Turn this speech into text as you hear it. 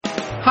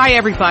Hi,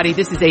 everybody.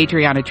 This is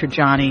Adriana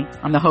Trajani.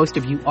 I'm the host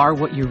of You Are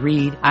What You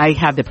Read. I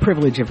have the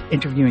privilege of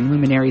interviewing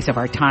luminaries of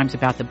our times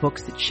about the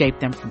books that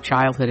shaped them from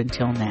childhood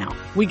until now.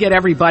 We get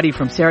everybody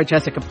from Sarah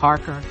Jessica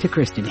Parker to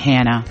Kristen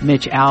Hanna,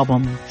 Mitch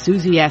Albom,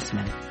 Susie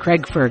Essman,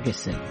 Craig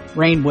Ferguson,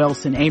 Rainn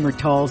Wilson, Amor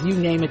Towles, you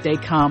name it, they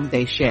come,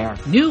 they share.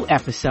 New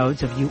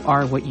episodes of You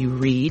Are What You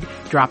Read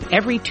drop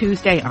every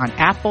Tuesday on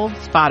Apple,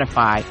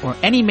 Spotify, or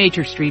any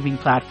major streaming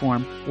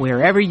platform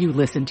wherever you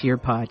listen to your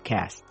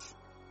podcasts.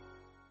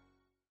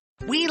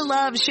 We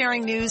love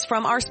sharing news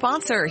from our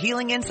sponsor,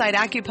 Healing Insight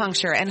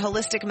Acupuncture and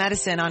Holistic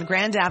Medicine on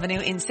Grand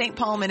Avenue in St.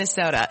 Paul,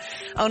 Minnesota.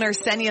 Owner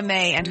Senya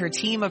May and her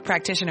team of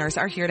practitioners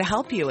are here to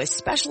help you,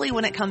 especially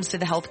when it comes to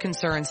the health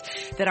concerns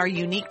that are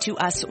unique to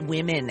us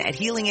women. At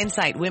Healing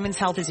Insight, women's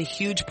health is a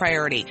huge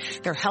priority.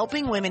 They're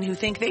helping women who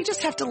think they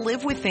just have to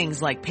live with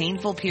things like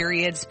painful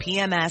periods,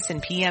 PMS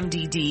and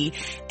PMDD,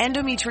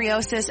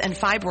 endometriosis and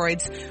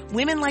fibroids.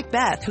 Women like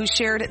Beth, who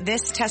shared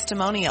this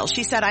testimonial.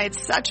 She said, I had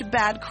such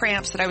bad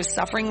cramps that I was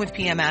suffering with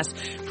PMS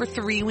for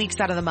 3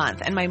 weeks out of the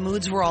month, and my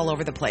moods were all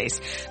over the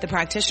place. The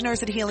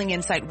practitioners at Healing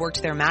Insight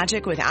worked their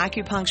magic with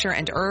acupuncture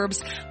and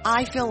herbs.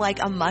 I feel like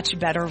a much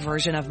better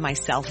version of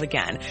myself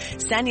again.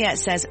 Senya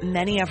says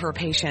many of her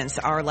patients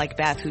are like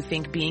Beth, who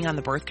think being on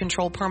the birth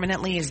control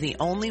permanently is the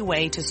only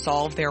way to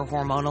solve their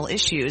hormonal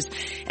issues.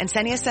 And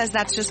Senya says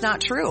that's just not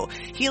true.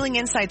 Healing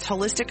Insight's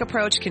holistic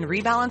approach can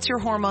rebalance your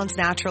hormones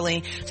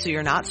naturally so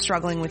you're not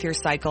struggling with your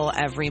cycle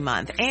every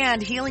month.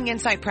 And Healing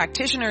Insight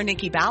practitioner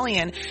Nikki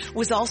Ballion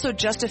was also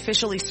just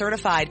officially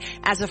certified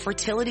as a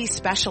fertility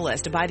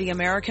specialist by the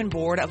American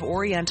Board of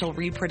Oriental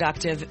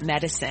Reproductive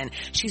Medicine.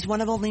 She's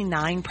one of only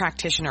 9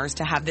 practitioners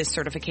to have this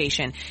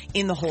certification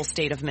in the whole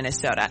state of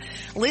Minnesota.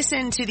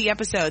 Listen to the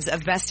episodes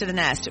of Best to the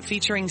Nest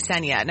featuring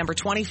Senya, number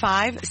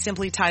 25,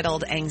 simply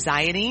titled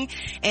Anxiety,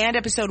 and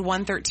episode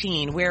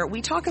 113, where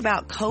we talk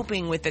about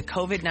coping with the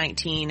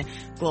COVID-19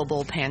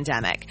 global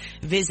pandemic.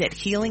 Visit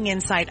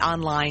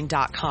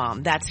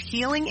healinginsightonline.com. That's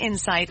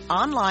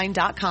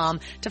healinginsightonline.com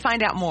to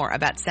find out more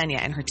about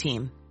Senya and her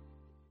team.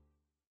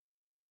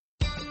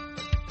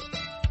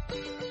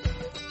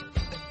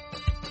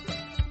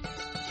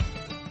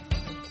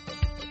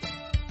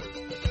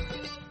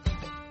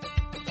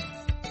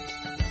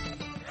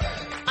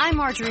 I'm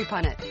Marjorie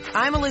Punnett.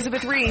 I'm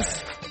Elizabeth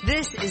Reese.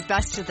 This is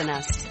Best to the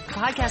Nest, a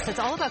podcast that's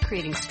all about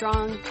creating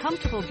strong,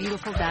 comfortable,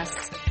 beautiful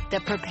nests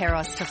that prepare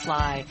us to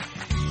fly.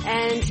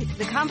 And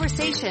the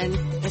conversation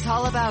is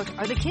all about,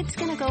 are the kids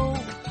going to go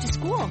to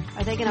school?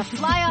 Are they going to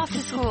fly off to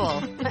school?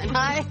 And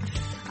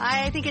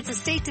I think it's a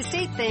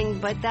state-to-state thing,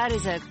 but that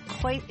is a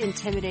quite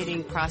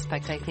intimidating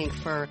prospect, I think,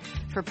 for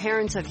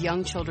parents of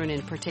young children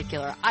in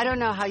particular. I don't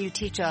know how you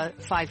teach a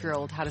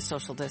 5-year-old how to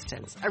social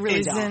distance. I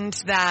really don't.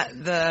 Isn't that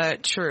the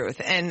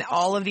truth? And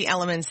all of the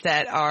elements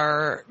that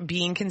are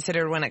being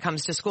considered when it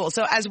comes to school.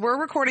 So as we're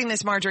recording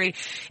this, Marjorie,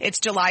 it's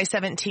July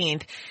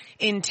 17th.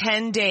 In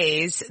 10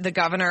 days, the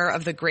governor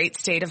of the great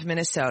state of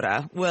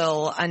Minnesota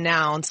will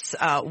announce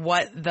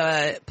what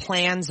the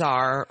plans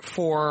are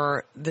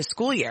for the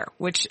school year,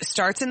 which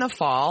starts in the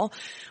fall,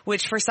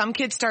 which for some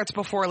kids starts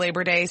before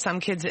Labor Day. Some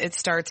kids, it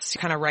starts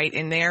kind of right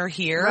in there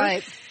here.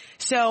 Right.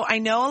 So I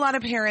know a lot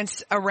of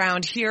parents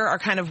around here are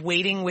kind of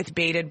waiting with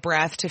bated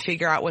breath to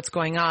figure out what's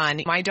going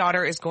on. My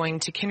daughter is going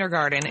to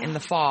kindergarten in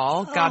the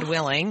fall, God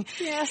willing.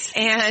 Yes.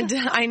 And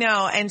I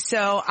know. And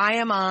so I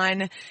am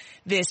on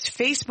this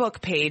Facebook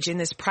page in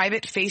this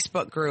private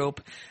Facebook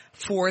group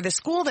for the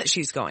school that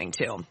she's going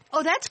to.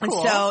 Oh, that's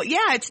cool. And so,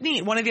 yeah, it's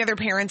neat. One of the other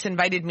parents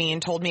invited me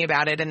and told me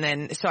about it. And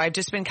then, so I've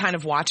just been kind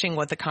of watching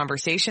what the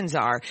conversations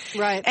are.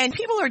 Right. And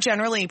people are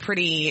generally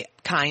pretty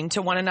kind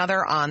to one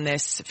another on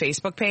this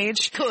Facebook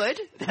page.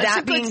 Good.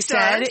 That being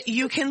said,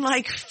 you can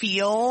like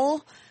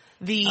feel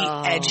the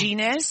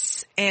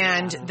edginess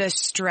and the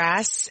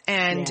stress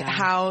and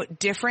how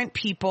different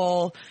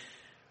people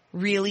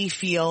really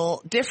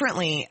feel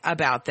differently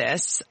about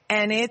this.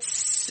 And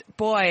it's,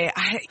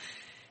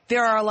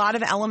 there are a lot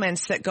of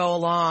elements that go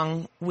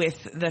along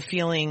with the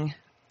feeling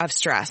of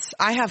stress.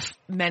 I have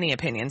many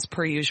opinions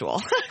per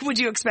usual. Would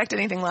you expect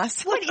anything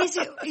less? What is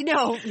it?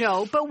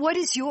 No, but what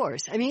is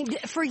yours? I mean,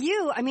 for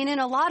you, in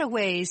a lot of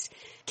ways,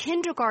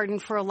 kindergarten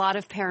for a lot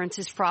of parents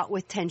is fraught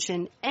with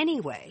tension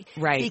anyway.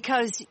 Right.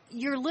 Because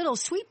your little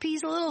sweet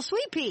pea's a little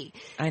sweet pea.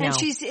 I know. And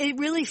it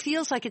really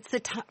feels like it's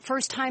the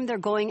first time they're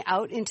going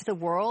out into the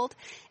world.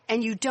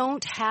 And you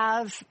don't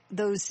have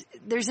those,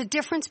 there's a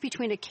difference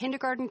between a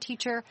kindergarten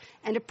teacher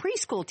and a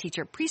preschool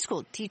teacher.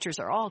 Preschool teachers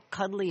are all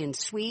cuddly and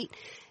sweet.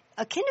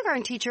 A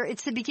kindergarten teacher,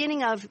 it's the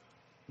beginning of,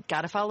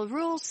 got to follow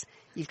rules.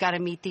 You've got to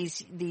meet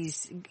these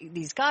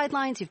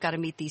guidelines. You've got to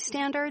meet these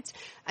standards.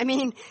 I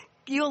mean,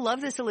 you'll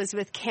love this,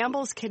 Elizabeth.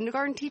 Campbell's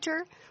kindergarten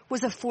teacher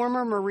was a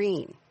former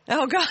Marine.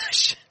 Oh,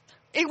 gosh.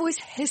 It was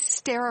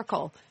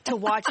hysterical to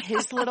watch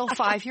his little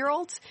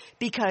 5-year-olds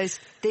because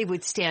they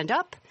would stand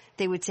up.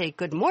 They would say,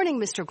 "Good morning,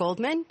 Mr.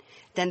 Goldman."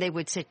 Then they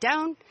would sit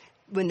down.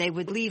 When they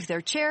would leave their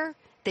chair,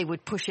 they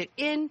would push it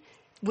in.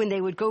 When they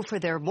would go for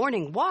their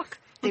morning walk,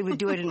 They would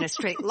do it in a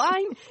straight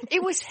line.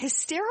 It was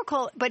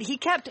hysterical, but he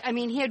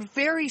had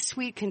very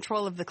sweet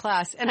control of the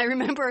class. And I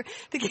remember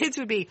the kids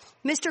would be,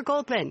 Mr.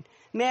 Goldman,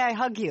 may I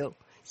hug you?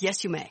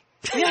 Yes, you may.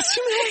 Yes,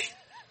 you may.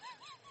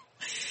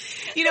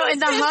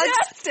 And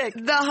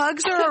the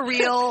hugs are a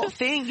real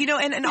thing,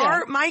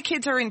 my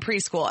kids are in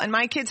preschool, and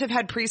my kids have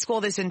had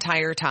preschool this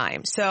entire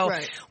time. So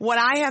what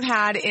I have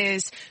had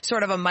is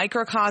sort of a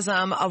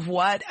microcosm of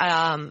what,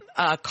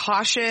 a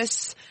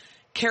cautious,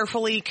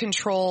 carefully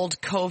controlled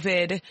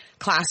COVID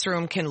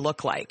classroom can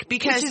look like,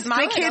 because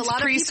my kids'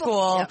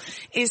 preschool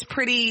is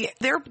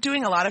they're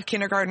doing a lot of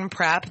kindergarten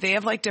prep. They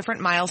have like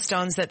different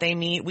milestones that they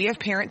meet. We have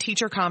parent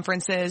teacher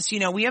conferences.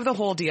 We have the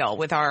whole deal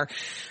with our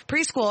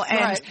preschool.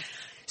 And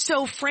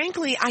so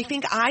frankly, I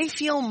think I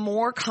feel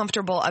more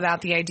comfortable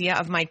about the idea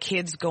of my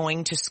kids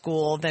going to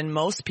school than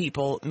most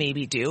people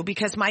maybe do,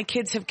 because my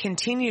kids have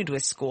continued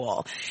with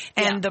school,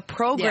 and the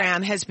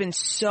program has been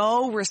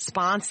so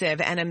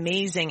responsive and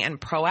amazing and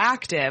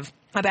proactive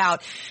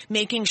about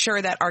making sure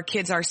that our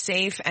kids are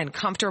safe and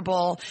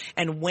comfortable,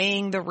 and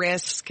weighing the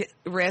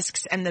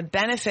risks and the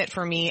benefit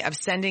for me of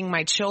sending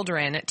my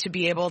children to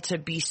be able to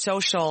be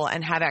social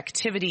and have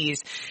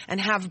activities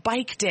and have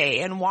bike day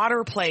and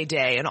water play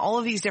day and all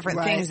of these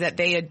different things that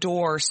they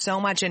adore so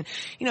much, and,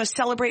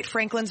 celebrate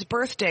Franklin's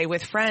birthday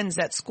with friends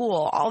at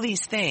school. All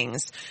these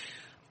things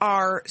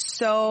are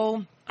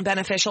so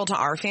beneficial to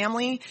our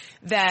family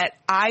that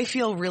I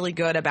feel really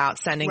good about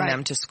sending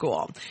them to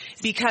school,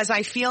 because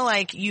I feel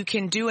like you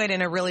can do it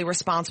in a really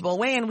responsible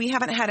way, and we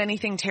haven't had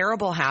anything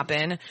terrible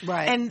happen.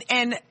 And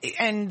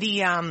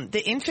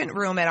the infant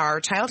room at our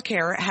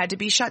childcare had to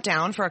be shut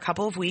down for a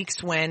couple of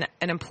weeks when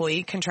an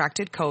employee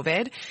contracted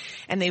COVID,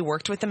 and they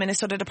worked with the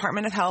Minnesota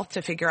Department of Health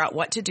to figure out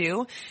what to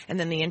do, and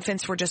then the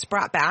infants were just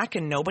brought back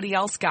and nobody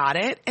else got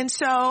it. And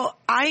so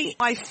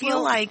I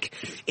feel like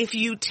if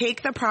you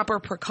take the proper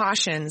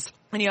precautions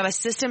and you have a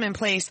system in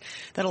place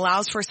that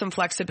allows for some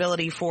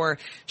flexibility for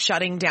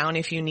shutting down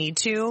if you need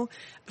to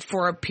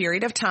for a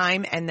period of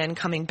time and then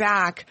coming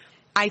back,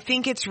 I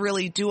think it's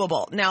really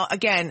doable. Now,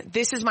 again,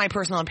 this is my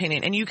personal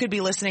opinion, and you could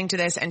be listening to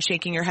this and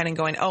shaking your head and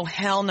going, oh,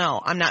 hell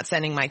no, I'm not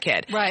sending my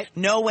kid.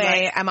 No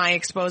way am I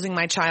exposing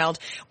my child,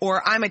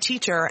 or I'm a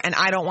teacher and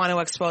I don't want to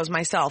expose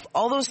myself.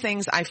 All those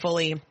things I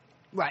fully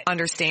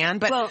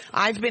understand, but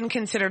I've been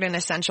considered an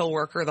essential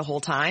worker the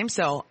whole time,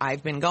 so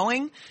I've been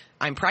going.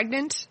 I'm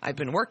pregnant. I've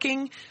been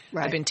working.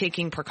 I've been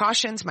taking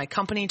precautions. My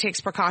company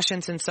takes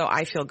precautions, and so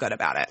I feel good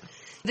about it.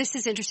 This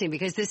is interesting,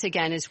 because this,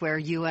 again, is where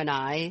you and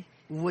I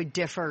would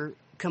differ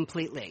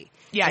completely.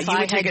 Yeah, you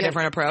would take a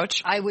different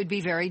approach. I would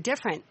be very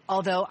different,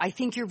 although I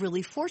think you're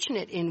really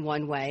fortunate in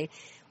one way.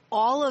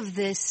 All of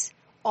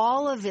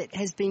it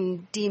has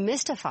been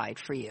demystified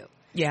for you.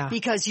 Yeah.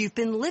 Because you've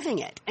been living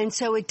it. And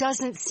so it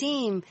doesn't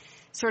seem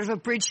sort of a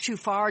bridge too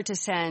far to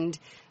send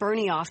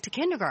Bernie off to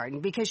kindergarten,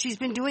 because she's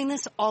been doing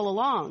this all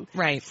along.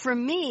 For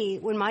me,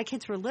 when my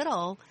kids were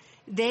little,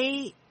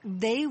 they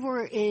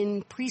were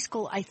in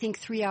preschool, I think,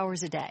 3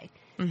 hours a day.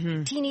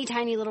 Teeny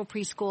tiny little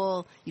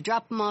preschool. You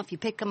drop them off, you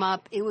pick them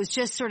up. It was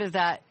just sort of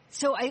that.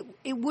 So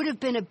it would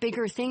have been a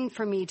bigger thing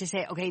for me to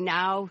say, okay,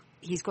 now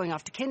he's going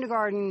off to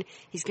kindergarten.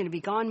 He's going to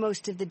be gone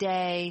most of the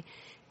day.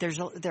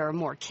 There are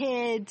more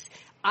kids.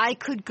 I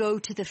could go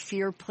to the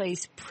fear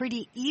place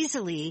pretty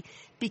easily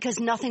because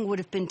nothing would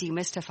have been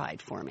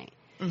demystified for me.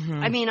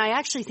 I mean, I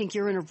actually think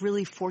you're in a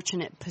really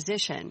fortunate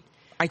position.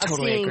 I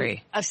totally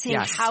agree. Of seeing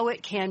how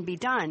it can be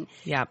done.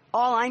 Yeah.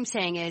 All I'm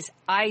saying is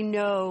I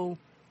know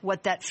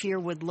what that fear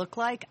would look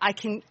like. I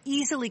can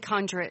easily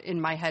conjure it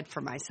in my head for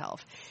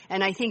myself.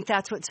 And I think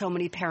that's what so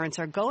many parents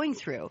are going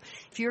through.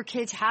 If your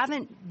kids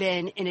haven't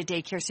been in a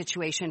daycare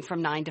situation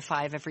from 9 to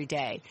 5 every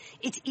day,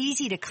 it's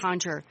easy to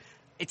conjure.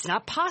 It's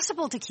not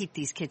possible to keep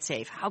these kids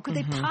safe. How could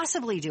they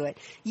possibly do it?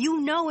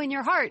 You know in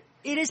your heart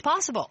it is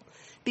possible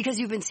because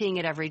you've been seeing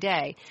it every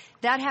day.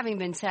 That having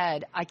been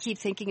said, I keep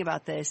thinking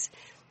about this.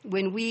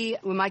 When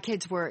my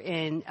kids were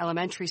in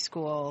elementary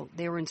school,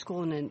 they were in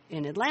school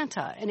in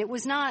Atlanta, and it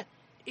was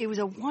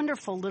a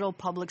wonderful little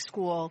public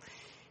school,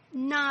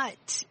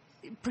 not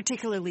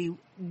particularly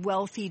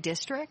wealthy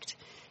district.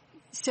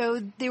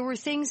 So there were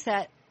things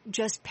that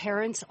just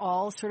parents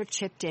all sort of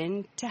chipped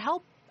in to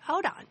help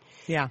out on.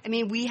 Yeah. I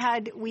mean, we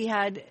had,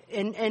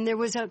 and there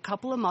was a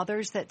couple of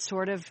mothers that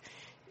sort of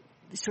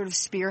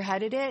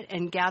spearheaded it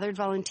and gathered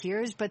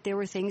volunteers, but there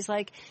were things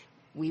like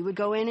we would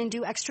go in and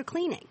do extra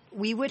cleaning.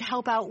 We would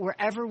help out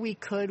wherever we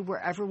could,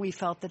 wherever we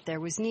felt that there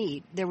was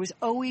need. There was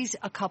always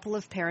a couple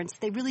of parents.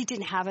 They really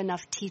didn't have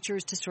enough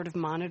teachers to sort of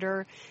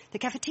monitor the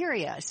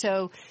cafeteria.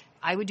 So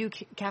I would do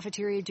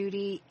cafeteria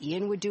duty.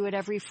 Ian would do it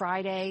every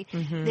Friday.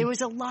 There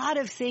was a lot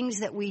of things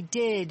that we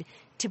did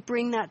to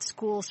bring that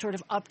school sort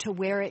of up to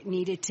where it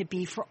needed to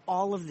be for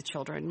all of the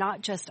children,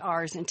 not just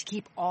ours, and to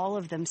keep all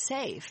of them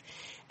safe.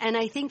 And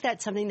I think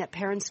that's something that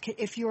parents can,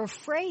 if you're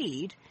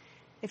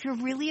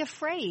really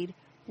afraid,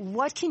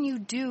 what can you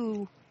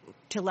do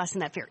to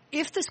lessen that fear?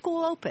 If the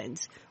school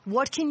opens,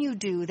 what can you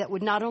do that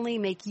would not only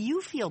make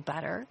you feel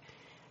better,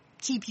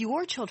 keep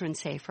your children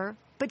safer,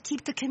 but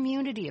keep the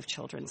community of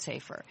children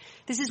safer.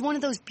 This is one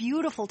of those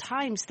beautiful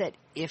times that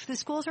if the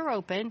schools are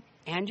open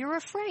and you're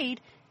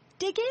afraid,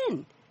 dig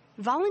in.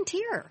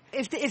 Volunteer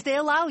if they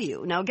allow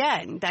you. Now,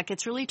 again, that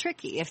gets really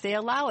tricky if they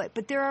allow it.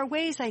 But there are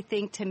ways, I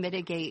think, to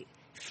mitigate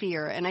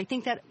fear, and I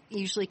think that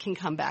usually can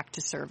come back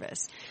to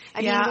service.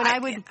 I mean, when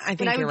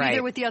I would be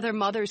there with the other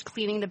mothers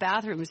cleaning the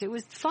bathrooms, it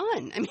was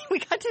fun. I mean, we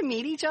got to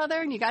meet each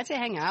other, and you got to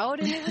hang out,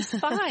 and it was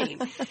fine.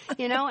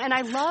 And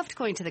I loved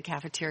going to the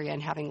cafeteria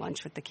and having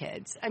lunch with the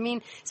kids. I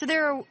mean, so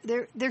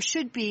there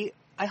should be.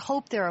 I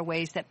hope there are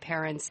ways that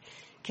parents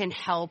can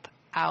help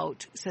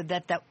out so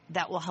that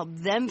will help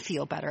them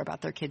feel better about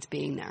their kids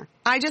being there.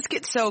 I just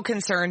get so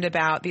concerned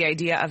about the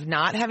idea of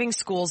not having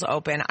schools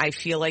open. I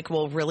feel like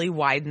will really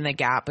widen the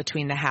gap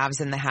between the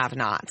haves and the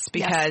have-nots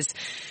because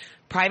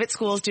private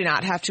schools do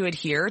not have to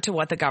adhere to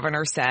what the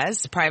governor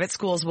says. Private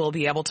schools will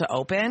be able to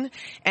open.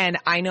 And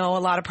I know a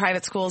lot of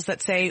private schools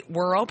that say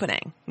we're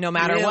opening no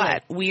matter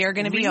what. We are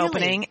going to be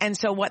opening. And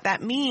so what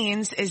that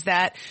means is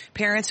that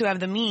parents who have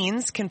the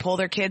means can pull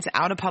their kids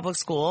out of public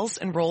schools,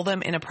 enroll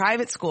them in a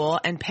private school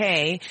and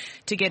pay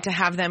to get to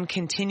have them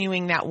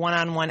continuing that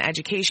one-on-one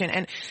education.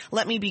 And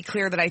let me be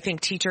clear that I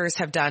think teachers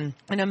have done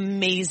an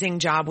amazing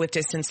job with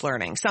distance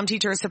learning. Some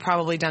teachers have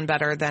probably done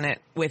better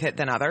with it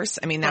than others.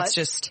 I mean, that's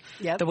just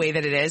the way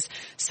that it is.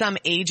 Some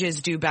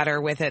ages do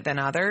better with it than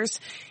others.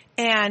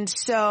 And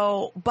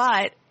so,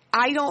 but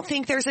I don't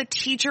think there's a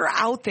teacher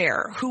out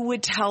there who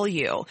would tell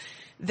you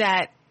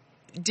that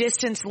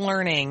distance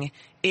learning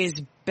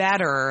is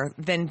better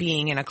than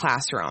being in a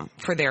classroom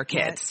for their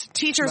kids. Right.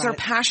 Teachers are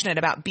passionate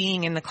about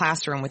being in the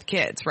classroom with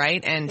kids,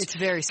 right? And it's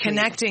very sweet.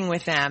 Connecting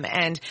with them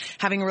and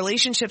having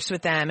relationships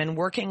with them and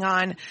working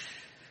on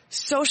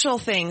social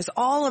things,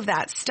 all of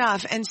that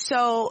stuff. And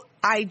so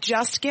I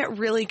just get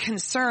really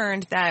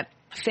concerned that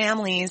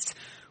families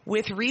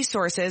with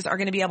resources are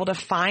going to be able to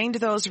find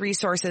those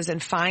resources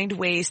and find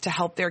ways to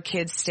help their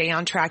kids stay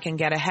on track and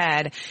get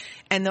ahead.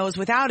 And those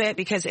without it,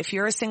 because if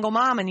you're a single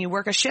mom and you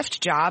work a shift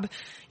job,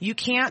 you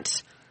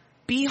can't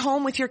be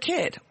home with your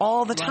kid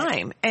all the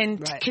time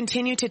and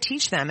continue to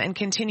teach them and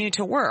continue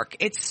to work.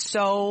 It's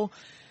so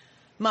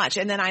much.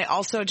 And then I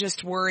also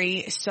just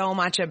worry so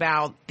much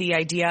about the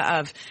idea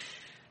of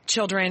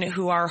children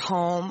who are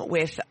home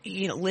with,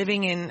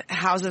 living in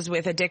houses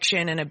with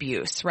addiction and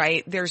abuse,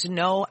 right? There's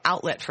no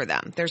outlet for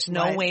them. There's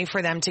no way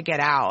for them to get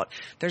out.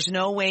 There's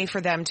no way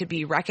for them to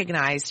be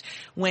recognized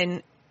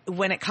when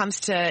it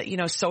comes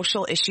to,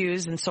 social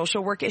issues and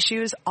social work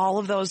issues. All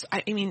of those,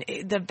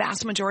 the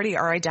vast majority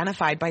are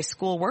identified by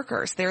school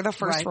workers. They're the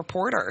first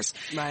reporters.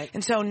 Right.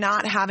 And so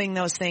not having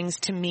those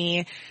things, to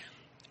me,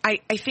 I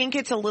think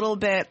it's a little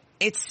bit,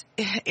 it's,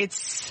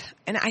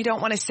 and I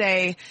don't want to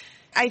say,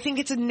 I think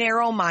it's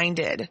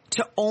narrow-minded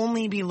to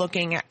only be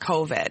looking at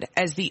COVID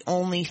as the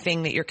only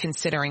thing that you're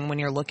considering when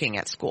you're looking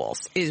at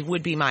schools,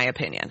 would be my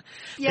opinion.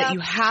 Yeah. That you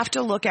have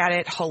to look at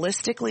it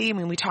holistically. I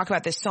mean, we talk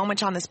about this so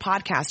much on this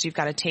podcast. You've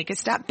got to take a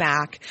step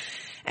back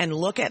and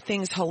look at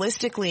things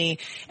holistically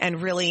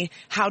and really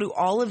how do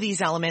all of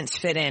these elements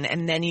fit in,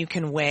 and then you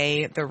can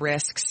weigh the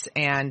risks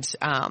and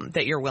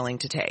that you're willing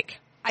to take.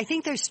 I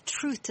think there's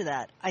truth to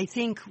that. I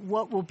think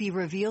what will be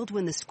revealed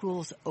when the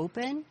schools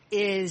open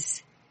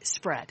is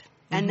spread.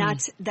 And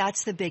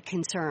that's the big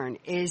concern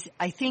is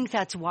I think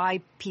that's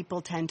why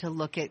people tend to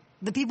look at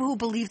the people who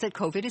believe that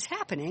COVID is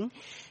happening,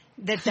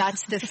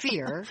 that's the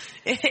fear.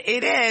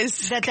 It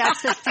is.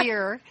 That's the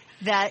fear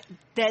that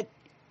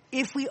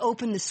if we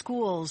open the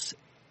schools,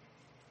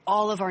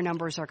 all of our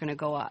numbers are going to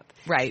go up.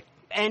 Right.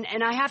 And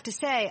I have to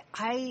say,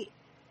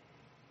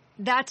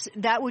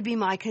 that would be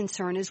my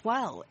concern as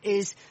well,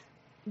 is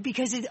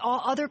because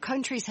all other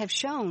countries have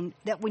shown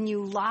that when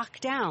you lock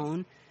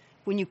down,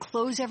 when you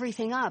close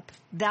everything up,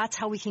 that's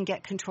how we can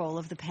get control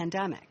of the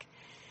pandemic.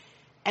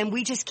 And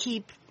we just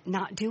keep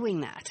not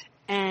doing that.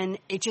 And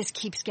it just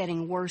keeps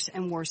getting worse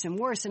and worse and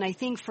worse. And I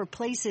think for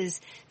places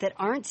that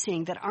aren't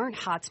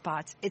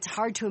hotspots, it's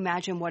hard to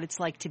imagine what it's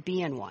like to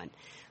be in one.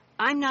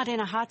 I'm not in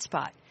a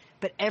hotspot,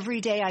 but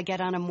every day I get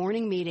on a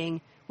morning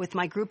meeting with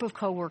my group of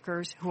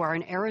coworkers who are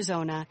in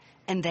Arizona,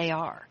 and they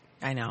are.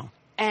 I know.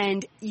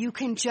 And you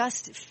can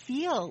just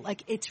feel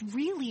like it's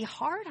really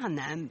hard on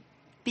them.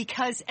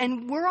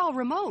 And we're all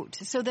remote,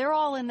 so they're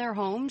all in their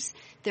homes.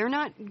 They're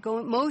not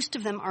going, most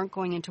of them aren't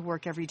going into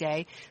work every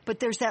day, but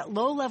there's that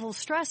low level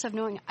stress of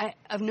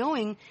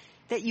knowing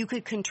that you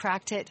could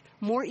contract it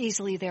more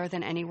easily there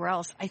than anywhere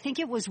else. I think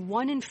it was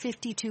 1 in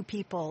 52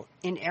 people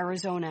in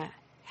Arizona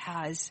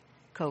has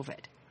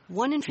COVID.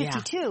 1 in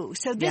 52. Yeah.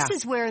 So this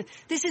is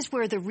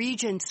where the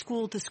region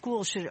school to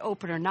school, should it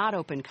open or not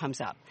open, comes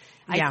up.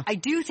 Yeah. I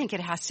do think it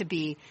has to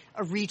be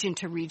a region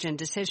to region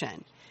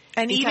decision.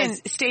 And even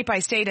state by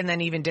state, and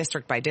then even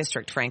district by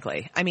district,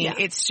 frankly. I mean,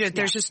 it's just,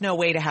 there's just no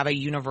way to have a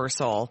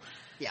universal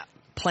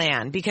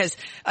plan, because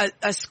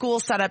a school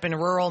setup in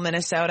rural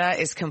Minnesota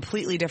is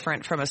completely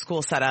different from a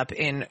school setup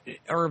in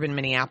urban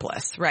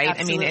Minneapolis, right?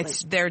 Absolutely. I mean,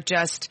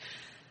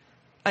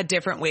 a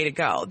different way to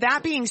go.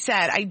 That being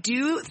said, I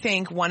do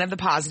think one of the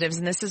positives,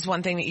 and this is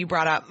one thing that you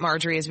brought up,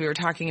 Marjorie, as we were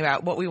talking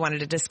about what we wanted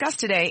to discuss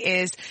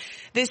today, is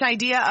this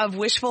idea of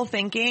wishful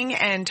thinking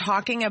and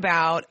talking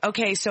about,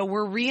 okay, so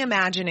we're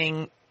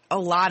reimagining a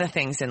lot of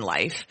things in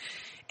life,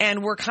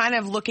 and we're kind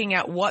of looking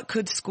at what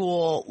could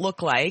school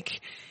look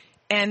like,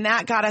 and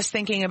that got us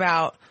thinking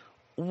about,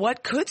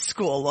 what could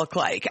school look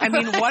like? I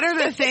mean, what are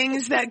the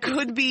things that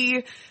could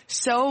be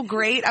so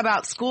great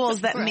about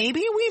schools that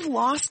maybe we've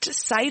lost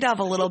sight of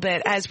a little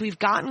bit as we've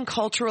gotten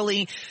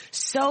culturally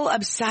so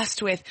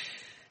obsessed with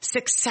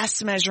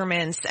success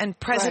measurements and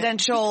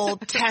presidential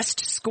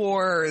test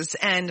scores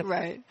and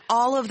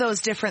all of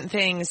those different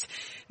things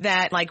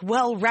that, like,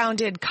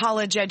 well-rounded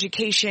college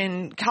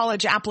education,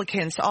 college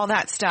applicants, all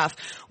that stuff.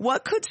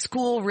 What could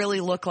school really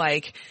look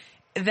like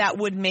that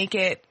would make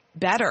it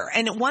better?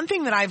 And one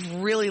thing that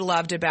I've really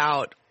loved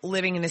about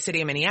living in the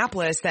city of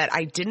Minneapolis that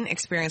I didn't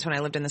experience when I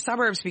lived in the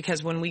suburbs,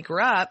 because when we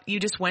grew up, you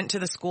just went to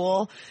the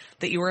school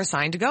that you were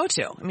assigned to go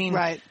to. I mean,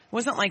 it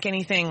wasn't like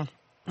anything.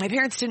 My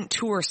parents didn't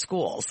tour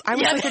schools. I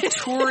was like a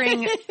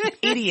touring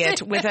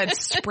idiot with a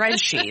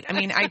spreadsheet. I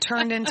mean, I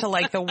turned into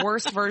like the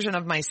worst version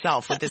of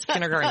myself with this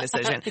kindergarten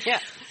decision.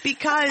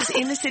 Because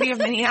in the city of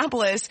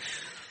Minneapolis,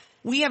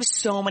 we have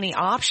so many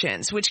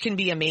options, which can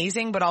be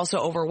amazing, but also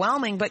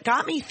overwhelming, but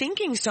got me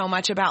thinking so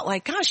much about,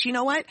 like, gosh, you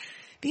know what?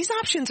 These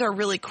options are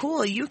really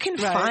cool. You can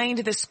find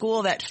the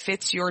school that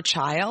fits your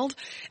child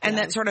and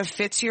that sort of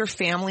fits your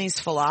family's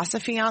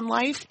philosophy on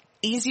life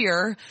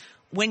easier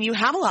when you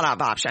have a lot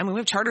of options. I mean,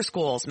 we have charter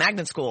schools,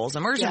 magnet schools,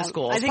 immersion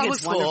schools, public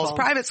schools,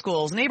 private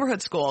schools,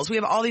 neighborhood schools. We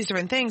have all these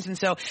different things. And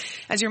so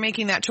as you're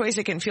making that choice,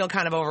 it can feel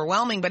kind of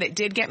overwhelming, but it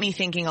did get me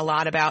thinking a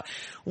lot about,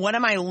 what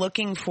am I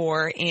looking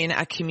for in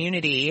a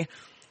community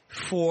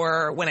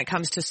for when it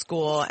comes to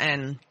school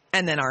and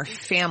then our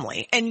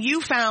family. And you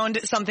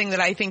found something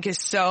that I think is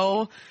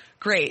so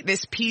great,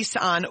 this piece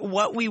on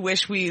what we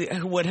wish we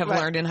would have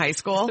learned in high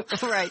school.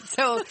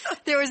 So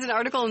there was an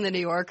article in the New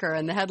Yorker,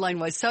 and the headline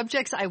was,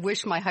 "Subjects I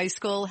Wish My High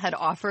School Had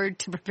Offered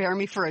to Prepare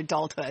Me for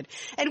Adulthood."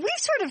 And we've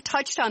sort of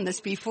touched on this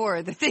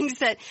before, the things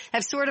that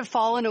have sort of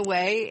fallen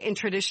away in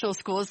traditional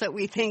schools that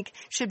we think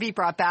should be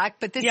brought back.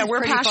 But this is we're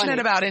pretty passionate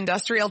funny about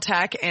industrial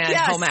tech and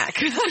home ec.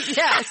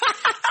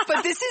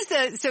 But this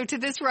is so to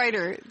this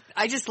writer,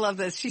 I just love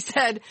this. She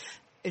said,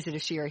 is it a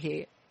she or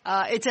he?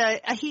 It's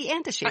a he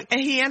and a she. A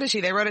he and a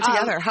she. They wrote it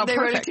together. How they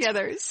perfect. Wrote it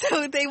together.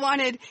 So they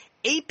wanted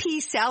AP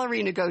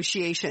salary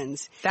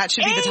negotiations. That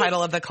should be the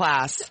title of the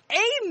class.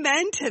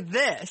 Amen to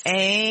this.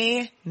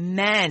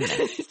 Amen.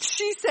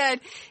 She said,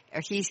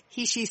 or she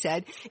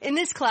said, in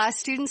this class,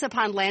 students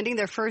upon landing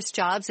their first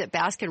jobs at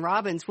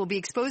Baskin-Robbins will be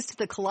exposed to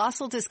the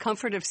colossal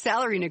discomfort of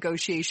salary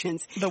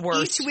negotiations. The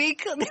worst. Each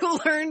week, they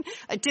will learn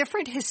a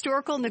different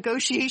historical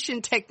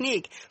negotiation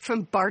technique,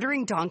 from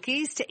bartering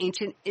donkeys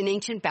in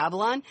ancient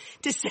Babylon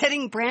to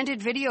setting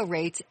branded video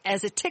rates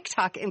as a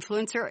TikTok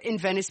influencer in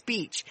Venice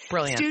Beach.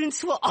 Brilliant.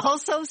 Students will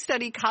also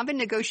study common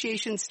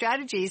negotiation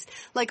strategies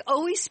like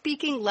always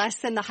speaking less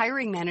than the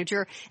hiring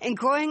manager and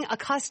growing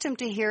accustomed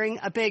to hearing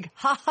a big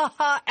ha ha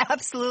ha,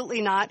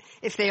 absolutely not,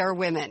 if they are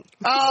women.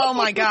 Oh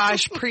my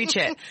gosh, preach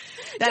it.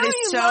 That is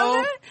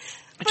so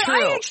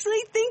true. I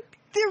actually think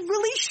there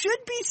really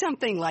should be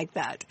something like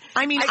that.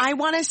 I mean, I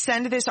want to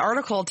send this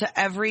article to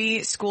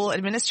every school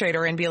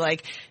administrator and be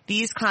like,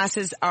 these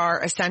classes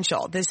are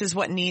essential. This is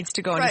what needs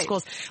to go into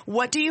schools.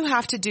 What do you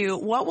have to do?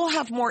 What will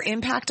have more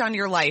impact on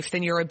your life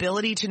than your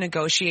ability to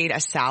negotiate a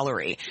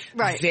salary?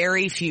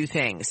 Very few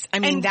things. I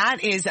mean,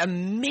 that is a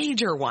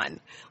major one.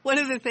 One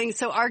of the things,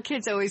 so our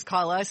kids always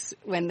call us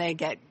when they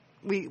get,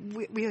 we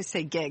always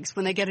say gigs.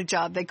 When they get a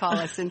job, they call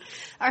us. And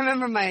I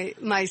remember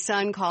my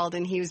son called,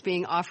 and he was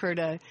being offered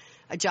a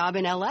job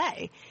in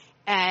LA,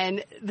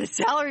 and the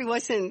salary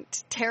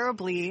wasn't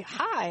terribly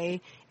high,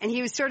 and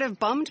he was sort of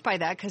bummed by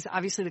that because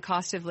obviously the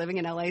cost of living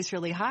in LA is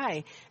really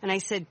high. And I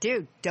said,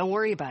 dude, don't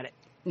worry about it.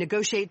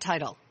 Negotiate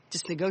title.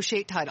 Just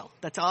negotiate title.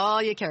 That's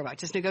all you care about.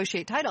 Just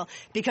negotiate title,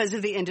 because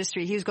of the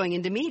industry. He was going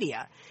into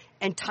media,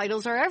 and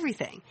titles are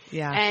everything.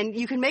 And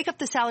you can make up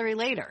the salary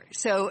later.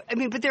 So, I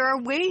mean, but there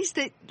are ways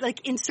that,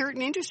 like, in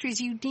certain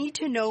industries, you need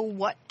to know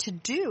what to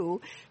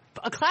do.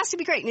 A class would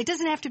be great. And it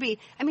doesn't have to be,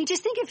 I mean,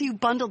 just think if you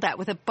bundled that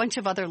with a bunch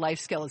of other life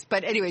skills.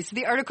 But anyways,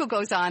 the article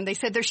goes on. They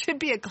said there should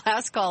be a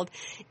class called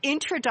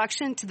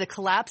Introduction to the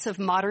Collapse of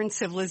Modern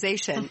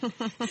Civilization.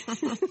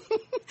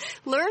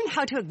 Learn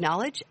how to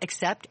acknowledge,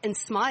 accept, and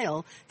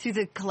smile through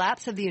the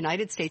collapse of the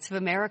United States of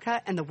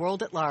America and the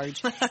world at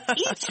large.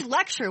 Each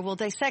lecture will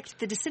dissect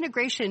the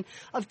disintegration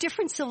of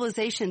different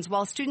civilizations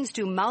while students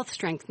do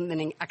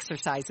mouth-strengthening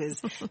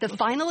exercises. The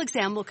final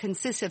exam will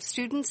consist of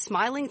students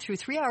smiling through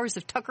 3 hours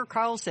of Tucker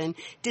Carlson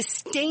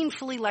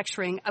disdainfully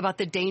lecturing about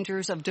the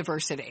dangers of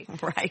diversity.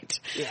 Right.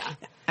 Yeah.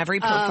 Every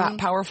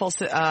powerful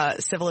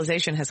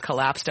civilization has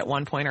collapsed at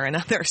one point or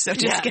another, so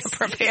just get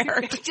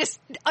prepared. Just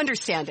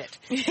understand it.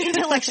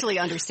 Intellectually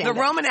understand it. The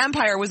Roman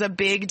Empire was a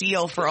big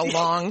deal for a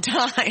long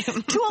time.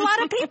 To a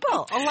lot of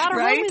people. A lot of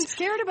Romans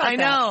cared about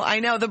that. I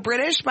know. The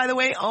British, by the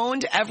way,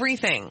 owned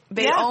everything.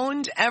 They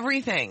owned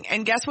everything.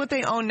 And guess what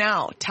they own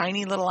now?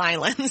 Tiny little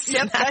islands.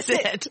 Yep, that's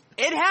it.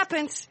 It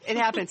happens.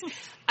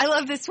 I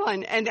love this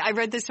one. And I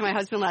read this to my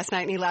husband last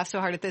night and he laughed so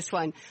hard at this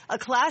one. A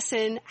class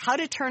in how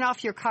to turn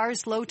off your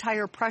car's low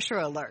tire pressure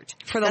alert.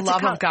 For the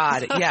love of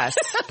God. Yes,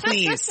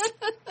 please.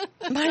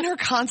 Mine are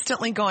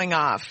constantly going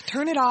off.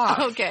 Turn it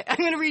off. Okay. I'm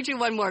going to read you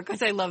one more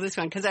because I love this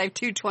one because I have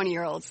two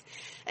 20-year-olds.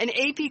 An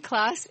AP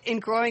class in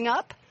growing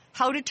up,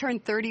 how to turn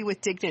 30 with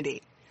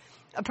dignity.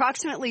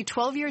 Approximately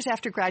 12 years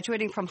after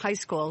graduating from high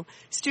school,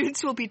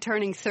 students will be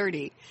turning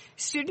 30.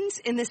 Students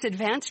in this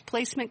advanced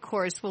placement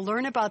course will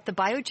learn about the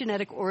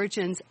biogenetic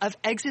origins of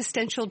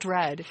existential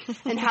dread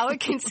and how it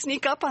can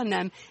sneak up on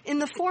them in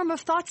the form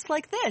of thoughts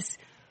like this.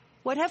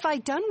 What have I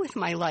done with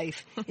my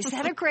life? Is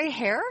that a gray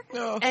hair?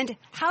 No. And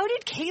how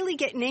did Kaylee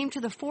get named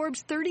to the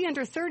Forbes 30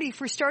 Under 30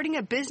 for starting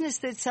a business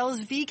that sells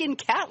vegan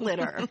cat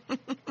litter?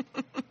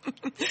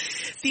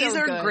 These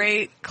are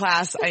great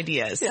class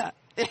ideas. Yeah.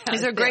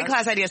 These are great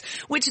class ideas,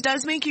 which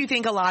does make you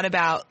think a lot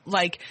about,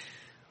 like,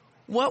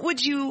 what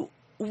would you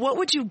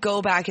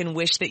go back and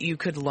wish that you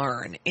could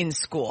learn in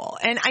school?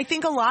 And I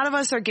think a lot of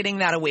us are getting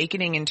that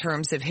awakening in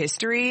terms of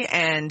history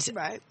and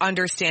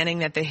understanding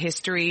that the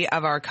history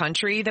of our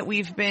country that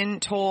we've been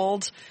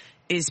told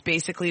is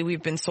basically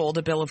we've been sold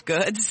a bill of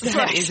goods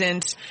that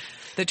isn't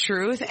the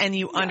truth. And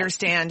you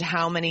understand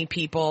how many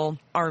people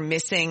are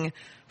missing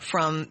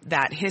from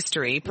that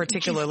history,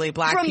 particularly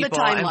Black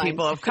people and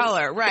people of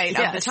color, right,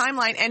 of the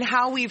timeline, and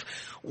how we've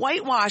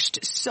whitewashed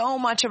so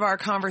much of our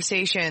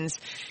conversations.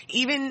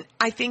 Even,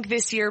 I think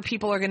this year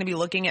people are going to be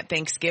looking at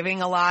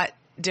Thanksgiving a lot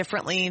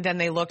differently than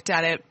they looked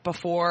at it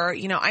before.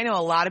 You know, I know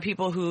a lot of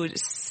people who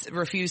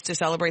refused to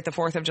celebrate the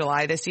 4th of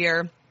July this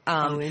year.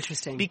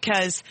 Interesting.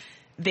 Because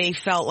they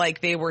felt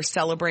like they were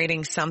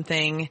celebrating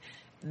something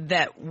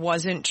that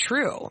wasn't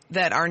true,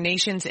 that our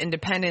nation's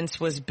independence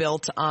was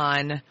built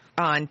on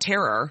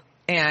terror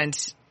and,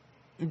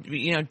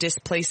 you know,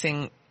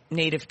 displacing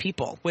Native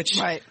people, which,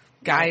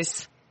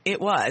 guys, it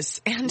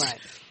was. And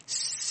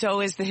so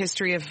is the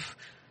history of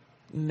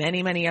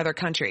many, many other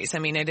countries. I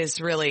mean,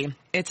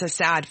 it's a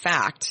sad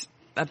fact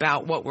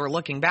about what we're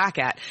looking back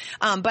at.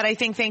 But I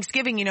think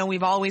Thanksgiving, you know,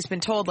 we've always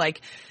been told, like,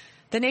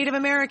 the Native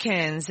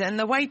Americans and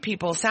the white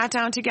people sat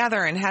down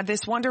together and had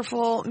this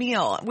wonderful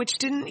meal, which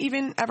didn't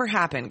even ever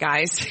happen,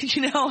 guys.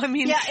 You know, I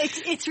mean. Yeah,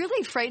 it's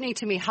really frightening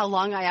to me how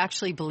long I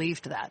actually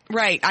believed that.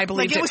 Right. I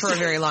believed it for a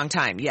very long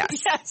time.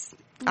 Yes. Yes.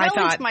 Well, I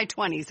thought into my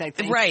 20s, I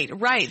think.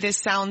 Right. This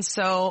sounds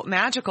so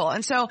magical.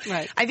 And so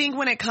I think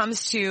when it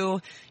comes to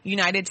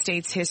United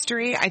States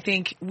history, I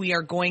think we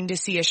are going to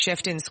see a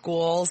shift in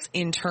schools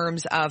in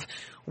terms of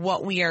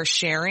what we are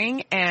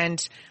sharing,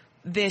 and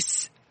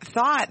this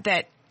thought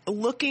that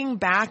looking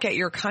back at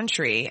your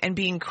country and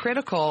being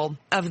critical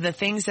of the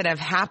things that have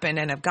happened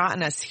and have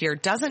gotten us here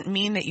doesn't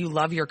mean that you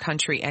love your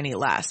country any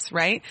less,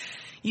 right?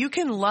 You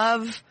can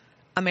love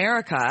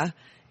America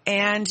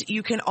and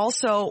you can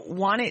also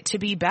want it to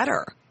be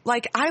better.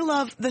 Like, I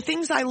love the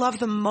things I love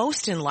the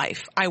most in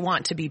life. I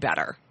want to be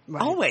better.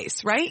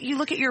 Always, right? You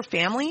look at your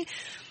family,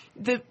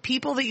 the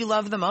people that you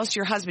love the most,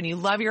 your husband, you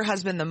love your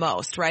husband the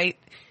most, right?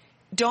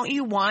 Don't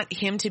you want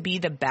him to be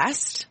the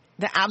best?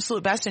 The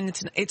absolute best, and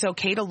it's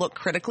okay to look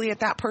critically at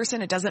that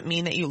person. It doesn't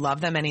mean that you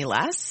love them any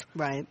less.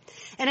 Right.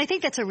 And I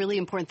think that's a really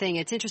important thing.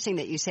 It's interesting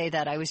that you say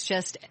that. I was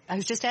just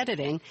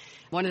editing.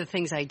 One of the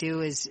things I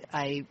do is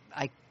I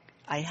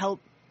help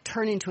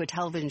turn into a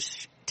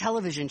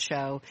television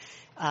show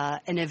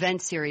an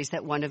event series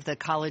that one of the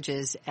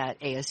colleges at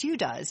ASU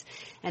does.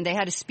 And they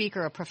had a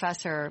speaker, a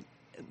professor,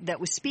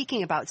 that was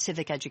speaking about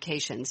civic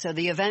education. So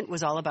the event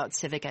was all about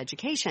civic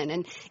education,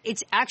 and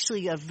it's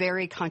actually a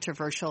very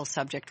controversial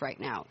subject right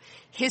now.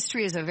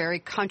 History is a very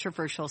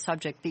controversial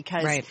subject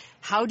because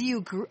how do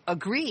you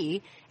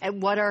agree at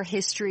what our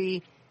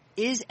history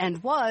is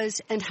and was,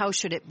 and how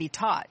should it be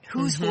taught?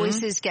 Whose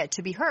voices get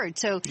to be heard?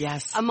 So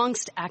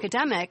amongst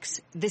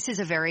academics, this is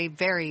a very,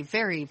 very,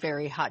 very,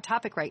 very hot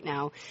topic right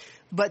now.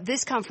 But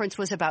this conference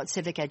was about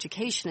civic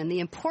education and the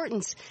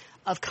importance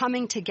of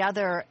coming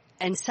together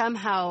and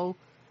somehow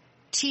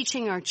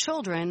teaching our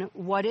children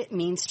what it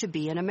means to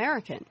be an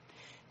American.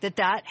 First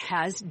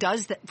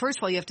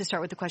of all, you have to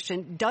start with the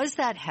question, does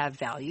that have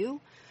value?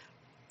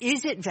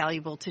 Is it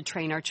valuable to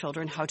train our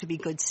children how to be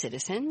good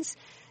citizens?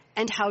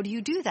 And how do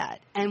you do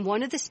that? And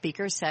one of the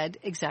speakers said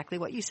exactly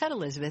what you said,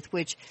 Elizabeth,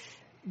 which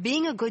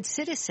being a good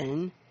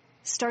citizen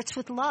starts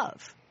with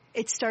love.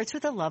 It starts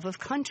with a love of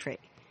country.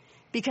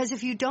 Because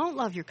if you don't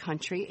love your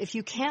country, if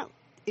you can't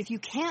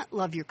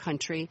love your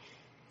country,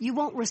 you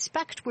won't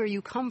respect where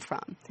you come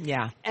from.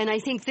 Yeah. And I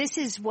think this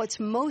is what's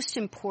most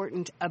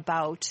important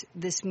about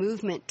this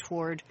movement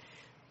toward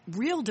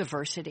real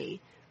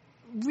diversity,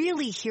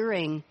 really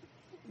hearing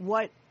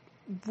what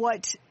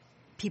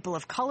people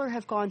of color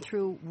have gone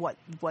through, what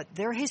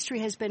their history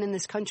has been in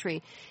this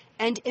country,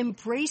 and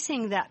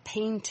embracing that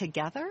pain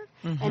together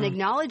and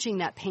acknowledging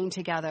that pain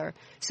together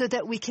so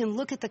that we can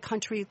look at the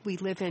country we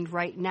live in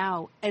right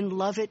now and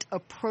love it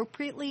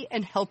appropriately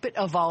and help it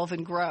evolve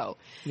and grow.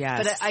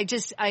 Yes. But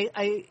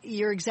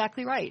you're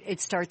exactly right.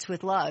 It starts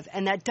with love.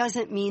 And that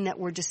doesn't mean that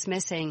we're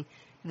dismissing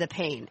the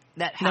pain.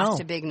 That has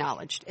to be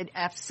acknowledged. It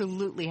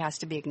absolutely has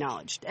to be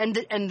acknowledged. And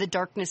the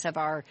darkness of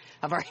our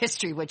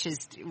history, which is,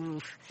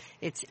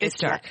 it's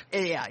dark.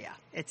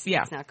 It's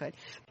not good.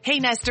 Hey,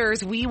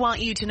 Nesters, we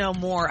want you to know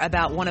more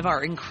about one of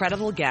our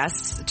incredible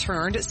guests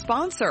turned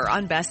sponsor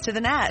on Best to the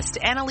Nest.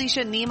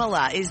 Annalicia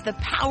Niemela is the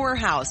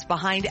powerhouse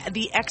behind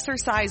the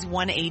Exercise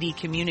 180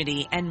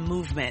 community and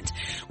movement.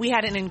 We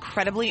had an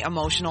incredibly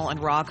emotional and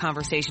raw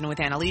conversation with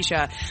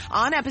Annalicia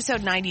on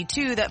episode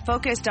 92 that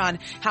focused on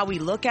how we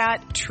look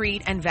at,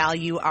 treat, and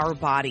value our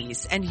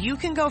bodies. And you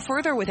can go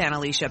further with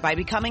Annalicia by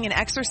becoming an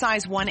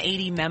Exercise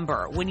 180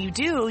 member. When you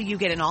do, you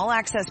get an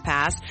all-access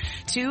pass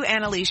to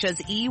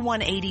Annalicia's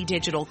E180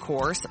 digital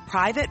course,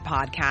 private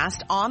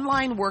podcast,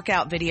 online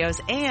workout videos,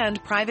 and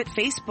private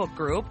Facebook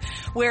group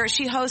where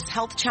she hosts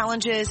health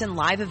challenges and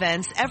live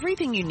events,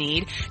 everything you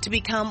need to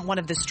become one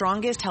of the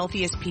strongest,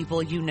 healthiest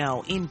people you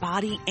know in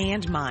body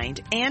and mind,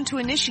 and to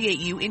initiate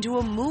you into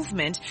a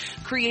movement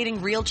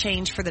creating real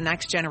change for the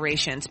next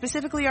generation,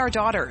 specifically our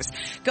daughters.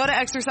 Go to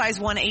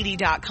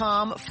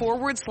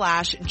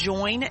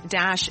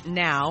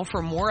exercise180.com/join-now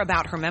for more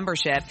about her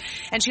membership.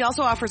 And she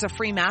also offers a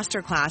free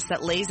masterclass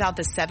that lays out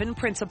the 7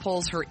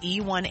 principles her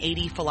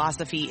E180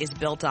 philosophy is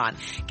built on.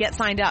 Get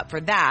signed up for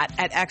that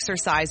at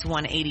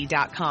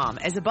exercise180.com.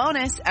 As a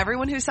bonus,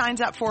 everyone who signs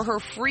up for her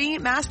free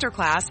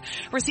masterclass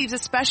receives a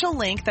special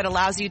link that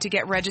allows you to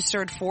get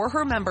registered for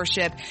her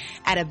membership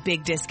at a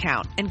big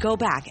discount. And go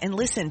back and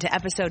listen to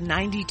episode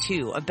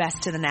 92 of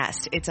Best to the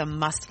Nest. It's a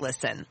must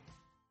listen.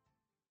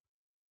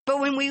 But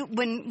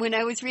when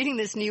I was reading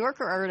this New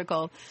Yorker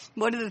article,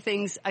 one of the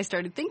things I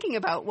started thinking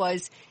about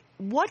was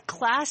what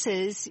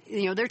classes,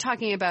 they're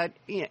talking about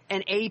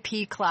an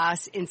AP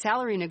class in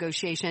salary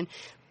negotiation,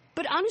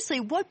 but honestly,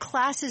 what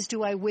classes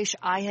do I wish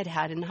I had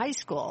had in high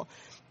school?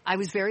 I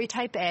was very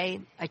type A.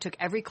 I took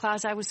every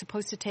class I was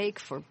supposed to take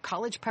for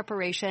college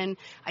preparation.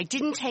 I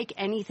didn't take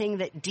anything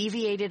that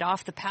deviated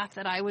off the path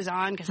that I was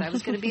on because I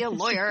was going to be a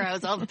lawyer. I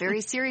was all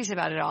very serious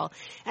about it all.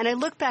 And I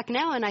look back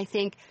now and I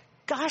think,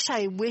 gosh,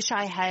 I wish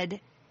I had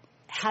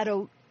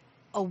a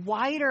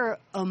wider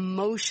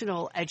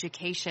emotional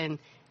education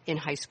in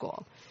high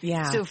school.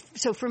 Yeah.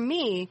 So for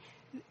me,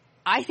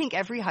 I think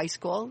every high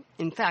school,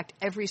 in fact,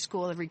 every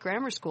school, every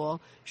grammar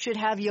school should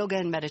have yoga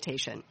and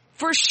meditation.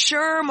 For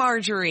sure,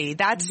 Marjorie.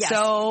 That's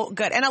so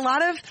good. And a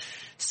lot of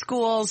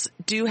schools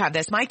do have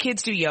this. My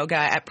kids do yoga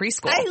at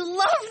preschool. I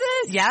love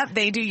this. Yeah,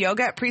 they do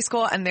yoga at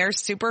preschool and they're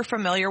super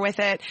familiar with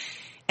it.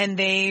 And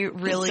they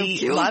really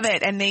love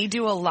it. And they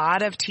do a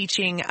lot of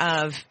teaching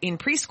in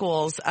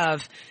preschools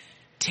of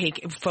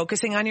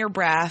focusing on your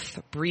breath,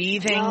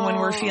 breathing when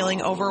we're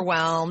feeling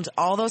overwhelmed,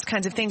 all those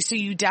kinds of things. So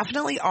you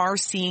definitely are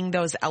seeing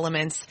those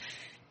elements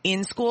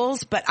in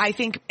schools. But I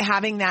think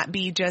having that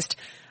be just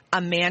a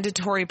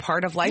mandatory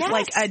part of life,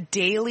 like a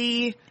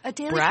daily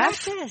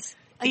breath, practice.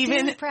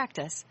 Daily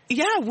practice.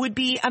 Yeah, would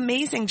be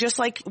amazing. Just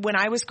like when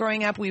I was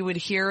growing up, we would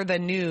hear the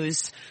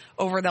news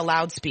over the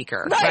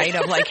loudspeaker, right?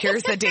 Of like,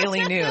 here's the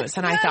daily news.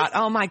 And I thought,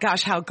 oh my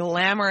gosh, how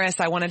glamorous.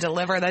 I want to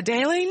deliver the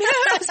daily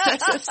news.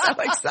 This is so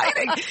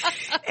exciting.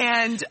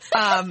 And,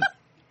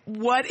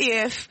 what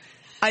if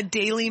a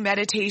daily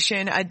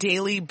meditation, a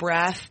daily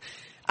breath,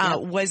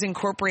 was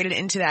incorporated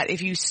into that?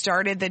 If you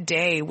started the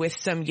day with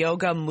some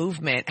yoga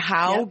movement,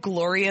 how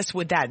glorious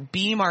would that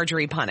be,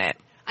 Marjorie Punnett?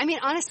 I mean,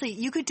 honestly,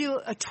 you could do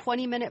a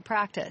 20-minute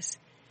practice.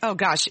 Oh,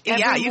 gosh.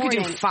 You could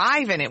do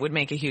 5 and it would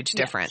make a huge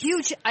difference.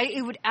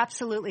 It would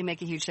absolutely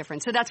make a huge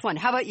difference. So that's one.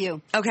 How about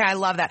you? Okay, I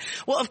love that.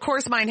 Well, of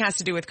course, mine has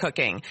to do with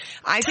cooking.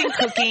 I think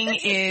cooking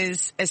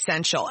is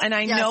essential. And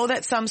I know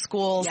that some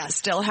schools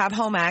still have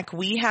home ec.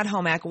 We had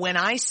home ec. When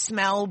I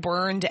smell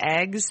burned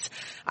eggs,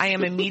 I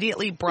am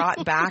immediately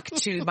brought back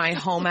to my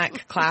home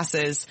ec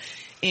classes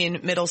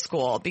in middle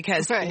school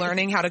because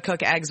learning how to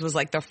cook eggs was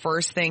like the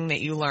first thing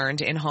that you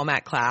learned in home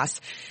ec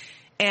class.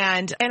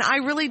 And I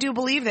really do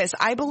believe this.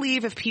 I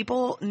believe if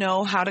people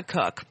know how to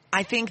cook,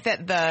 I think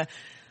that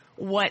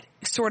what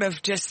sort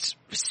of just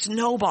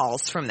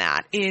snowballs from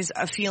that is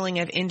a feeling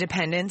of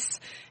independence,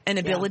 an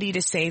ability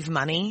to save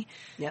money,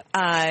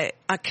 a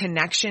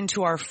connection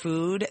to our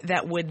food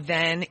that would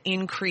then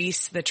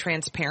increase the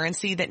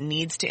transparency that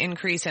needs to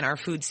increase in our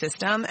food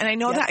system. And I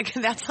know that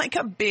that's like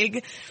a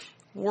big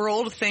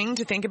world thing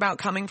to think about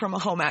coming from a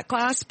home ec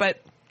class, but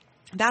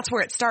that's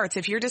where it starts.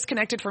 If you're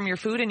disconnected from your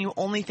food and you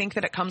only think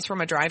that it comes from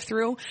a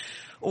drive-through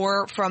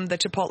or from the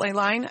Chipotle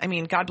line, I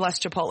mean, God bless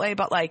Chipotle,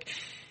 but like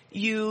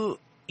you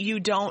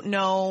don't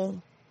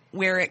know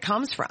where it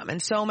comes from.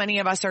 And so many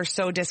of us are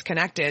so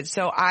disconnected.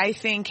 So I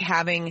think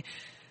having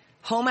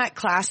home ec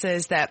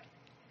classes that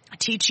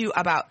teach you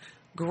about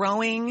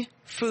growing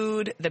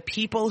food, the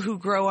people who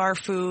grow our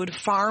food,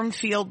 farm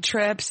field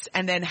trips,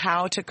 and then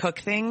how to cook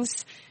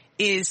things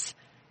is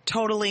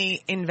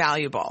totally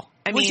invaluable.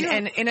 I mean,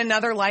 and in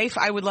another life,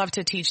 I would love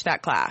to teach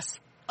that class.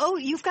 Oh,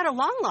 you've got a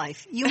long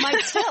life. You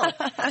might still.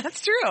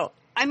 That's true.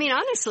 I mean,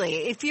 honestly,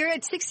 if you're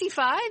at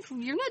 65,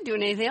 you're not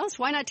doing anything else.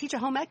 Why not teach a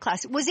home ec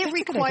class? Was it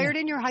required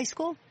in your high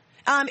school?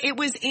 It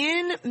was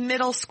in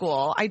middle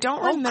school. I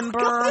don't remember.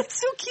 God, that's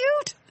so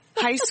cute.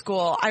 High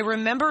school. I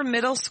remember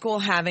middle school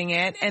having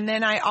it. And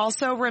then I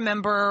also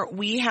remember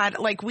we had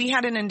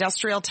an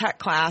industrial tech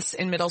class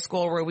in middle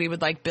school where we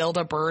would like build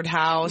a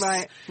birdhouse.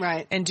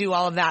 Right. And do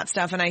all of that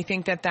stuff. And I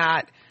think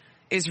that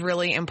is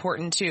really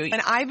important too.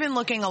 And I've been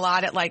looking a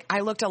lot at I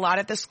looked a lot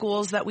at the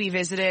schools that we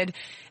visited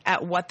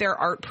at what their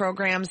art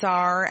programs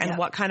are and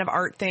what kind of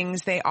art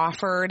things they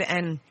offered.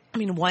 And I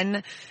mean,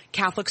 one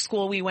Catholic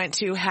school we went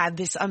to had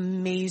this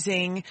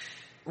amazing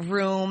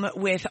room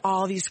with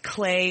all these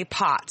clay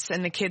pots,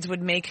 and the kids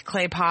would make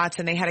clay pots,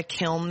 and they had a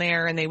kiln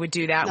there, and they would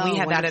do that. We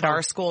had that at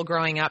our school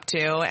growing up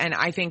too. And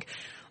I think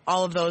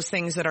all of those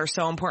things that are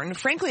so important.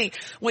 Frankly,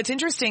 what's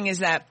interesting is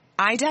that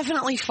I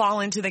definitely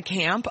fall into the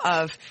camp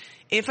of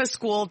if a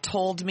school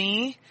told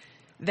me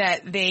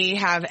that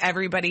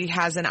everybody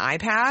has an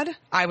iPad,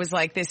 I was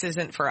like, this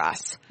isn't for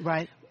us.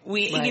 Right.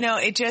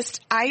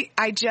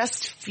 I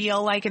just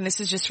feel like, and this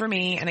is just for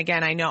me, and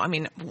again,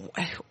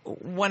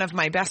 one of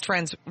my best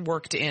friends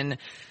worked in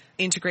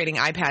integrating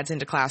iPads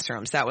into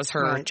classrooms. That was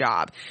her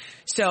job.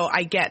 So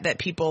I get that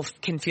people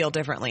can feel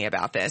differently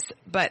about this,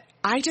 but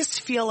I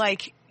just feel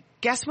like,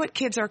 guess what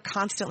kids are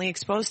constantly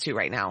exposed to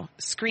right now?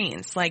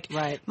 Screens.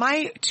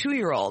 My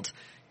 2-year-old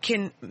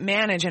can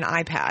manage an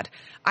iPad.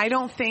 I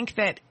don't think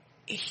that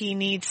he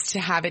needs to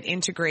have it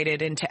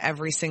integrated into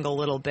every single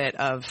little bit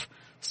of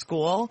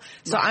school.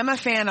 So I'm a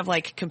fan of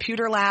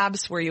computer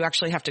labs where you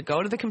actually have to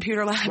go to the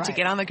computer lab to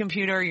get on the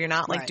computer. You're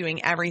not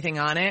doing everything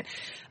on it.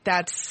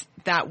 That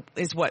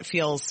is what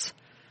feels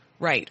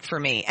right for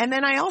me. And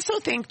then I also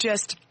think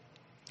just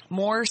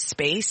more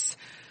space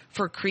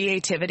for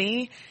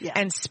creativity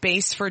and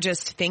space for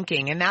just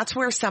thinking. And that's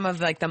where some of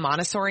the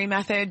Montessori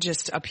method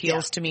just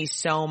appeals to me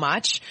so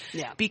much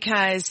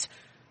because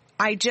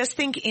I just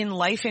think in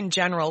life in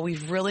general,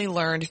 we've really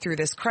learned through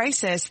this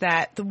crisis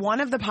that one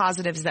of the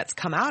positives that's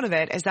come out of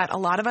it is that a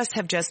lot of us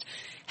have just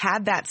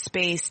had that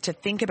space to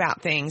think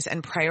about things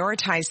and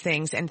prioritize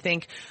things and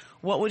think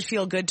what would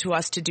feel good to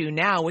us to do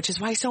now, which is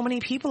why so many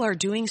people are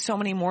doing so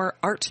many more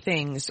art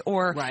things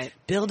or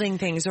building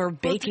things or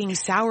baking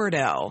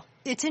sourdough.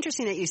 It's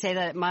interesting that you say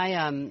that.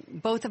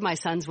 Both of my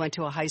sons went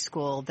to a high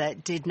school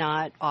that did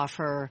not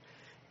offer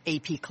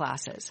AP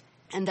classes.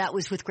 And that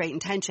was with great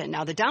intention.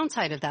 Now, the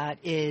downside of that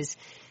is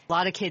a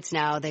lot of kids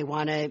now, they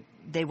want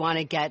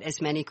to get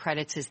as many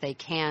credits as they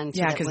can.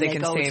 So because they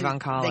can save on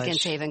college. They can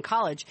save in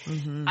college.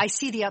 Mm-hmm. I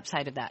see the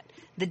upside of that.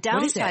 The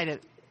downside of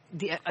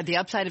the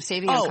upside of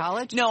saving in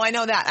college? No, I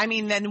know that. I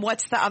mean, then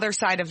what's the other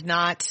side of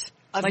not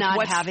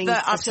having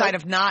the upside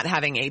of not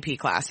having AP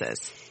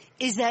classes?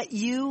 Is that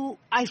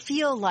I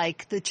feel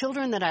like the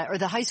children or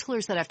the high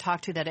schoolers that I've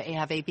talked to that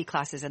have AP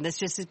classes, and this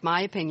just is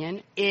my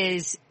opinion,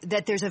 is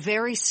that there's a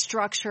very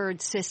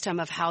structured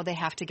system of how they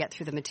have to get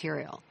through the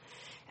material.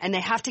 And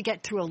they have to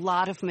get through a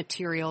lot of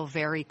material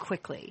very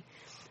quickly,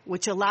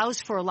 which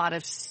allows for a lot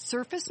of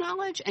surface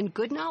knowledge and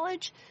good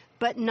knowledge,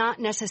 but not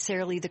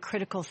necessarily the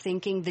critical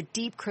thinking, the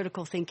deep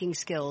critical thinking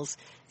skills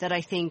that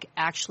I think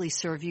actually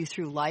serve you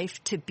through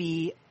life to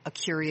be a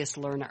curious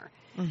learner.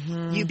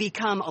 Mm-hmm. You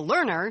become a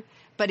learner,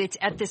 but it's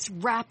at this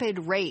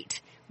rapid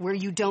rate where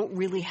you don't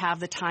really have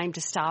the time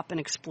to stop and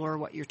explore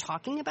what you're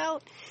talking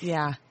about.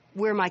 Yeah.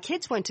 Where my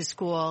kids went to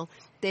school,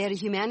 they had a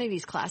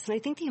humanities class, and I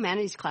think the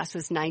humanities class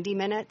was 90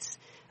 minutes.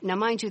 Now,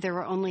 mind you, there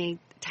were only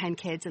 10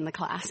 kids in the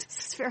class.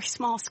 It's a very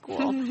small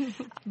school.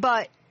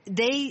 But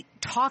they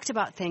talked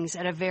about things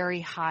at a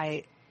very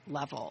high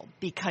level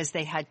because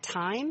they had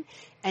time,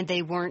 and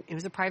it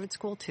was a private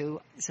school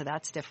too, so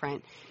that's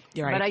different.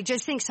 You're right. But I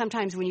just think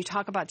sometimes when you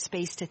talk about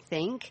space to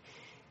think,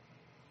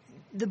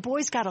 the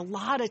boys got a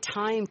lot of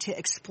time to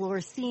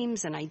explore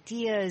themes and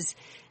ideas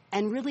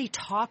and really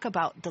talk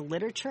about the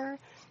literature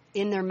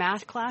in their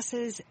math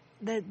classes.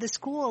 The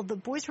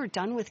boys were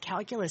done with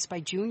calculus by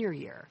junior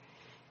year.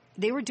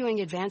 They were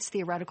doing advanced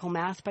theoretical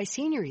math by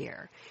senior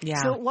year.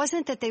 Yeah. So it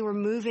wasn't that they were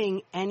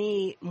moving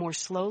any more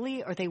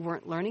slowly or they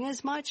weren't learning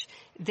as much.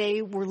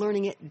 They were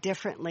learning it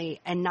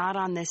differently and not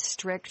on this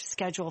strict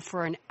schedule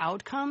for an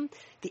outcome.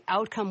 The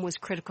outcome was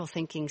critical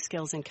thinking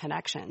skills and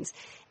connections.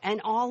 And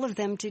all of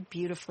them did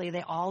beautifully.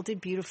 They all did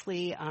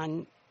beautifully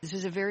on –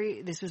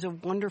 this was a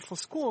wonderful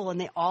school,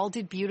 and they all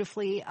did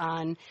beautifully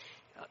on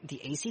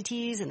the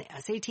ACTs and the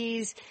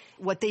SATs.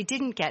 What they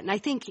didn't get – and I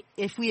think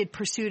if we had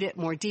pursued it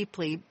more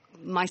deeply –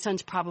 my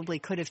sons probably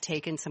could have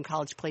taken some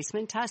college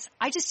placement tests.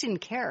 I just didn't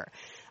care.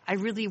 I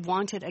really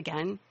wanted,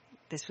 again,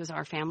 this was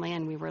our family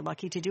and we were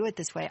lucky to do it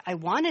this way. I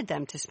wanted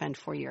them to spend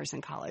 4 years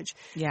in college.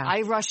 Yeah.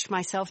 I rushed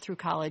myself through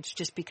college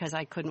just because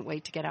I couldn't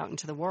wait to get out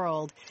into the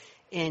world.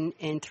 in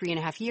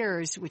 3.5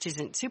 years, which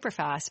isn't super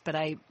fast, but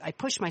I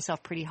pushed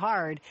myself pretty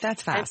hard.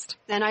 That's fast.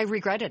 And I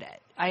regretted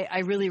it. I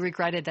really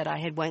regretted that I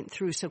had went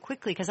through so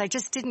quickly because I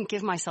just didn't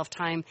give myself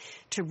time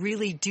to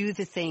really do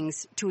the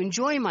things, to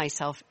enjoy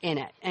myself in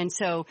it. And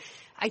so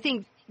I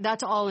think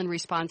that's all in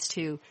response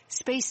to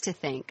space to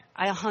think.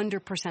 I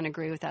 100%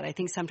 agree with that. I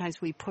think sometimes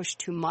we push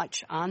too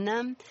much on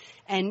them.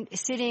 And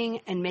sitting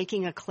and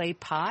making a clay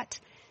pot,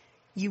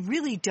 you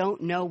really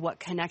don't know what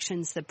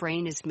connections the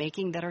brain is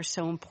making that are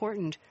so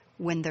important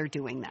when they're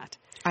doing that.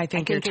 I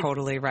think you're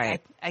totally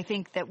right. I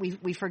think that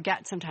we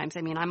forget sometimes.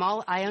 I mean,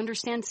 I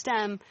understand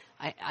STEM.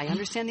 I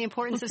understand the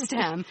importance of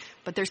STEM,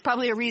 but there's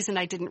probably a reason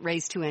I didn't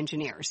raise 2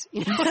 engineers.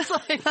 You know, it's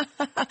like,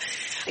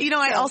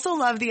 I also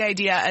love the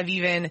idea of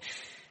even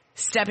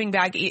stepping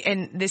back,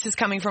 and this is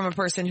coming from a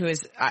person who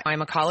is,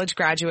 I'm a college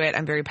graduate.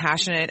 I'm very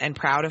passionate and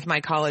proud of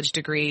my college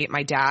degree.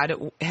 My dad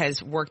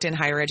has worked in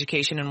higher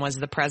education and was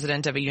the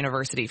president of a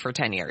university for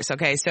 10 years.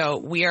 Okay. So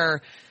we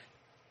are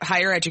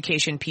higher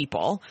education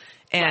people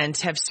and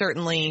have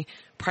certainly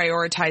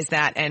prioritized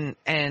that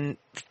and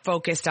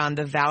focused on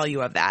the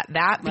value of that.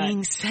 That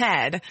being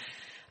said,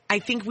 I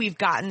think we've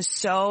gotten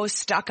so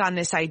stuck on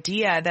this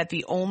idea that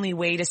the only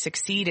way to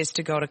succeed is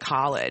to go to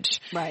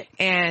college. Right.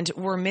 And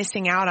we're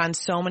missing out on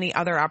so many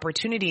other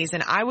opportunities.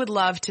 And I would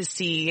love to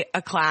see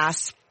a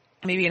class,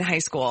 maybe in high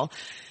school,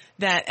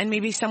 and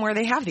maybe somewhere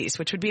they have these,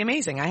 which would be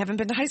amazing. I haven't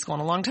been to high school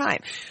in a long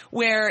time,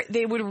 where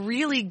they would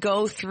really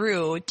go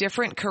through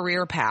different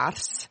career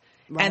paths.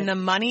 Right. And the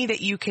money that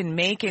you can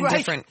make in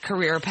different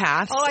career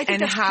paths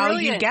and how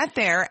brilliant. You get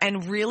there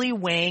and really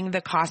weighing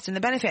the cost and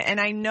the benefit. And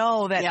I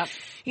know that,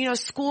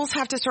 schools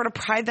have to sort of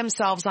pride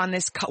themselves on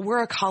this.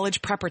 We're a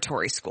college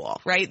preparatory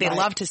school, right? They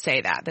love to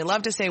say that. They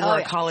love to say we're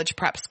a college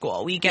prep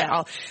school. We get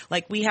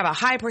we have a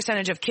high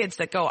percentage of kids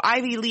that go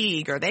Ivy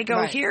League or they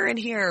go here and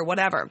here,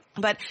 whatever.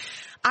 But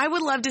I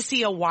would love to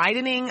see a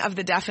widening of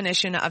the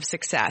definition of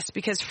success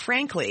because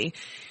frankly,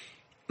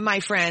 my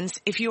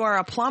friends, if you are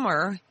a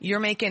plumber, you're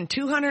making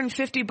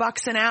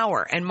 $250 an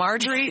hour. And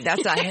Marjorie,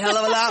 that's a hell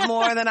of a lot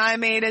more than I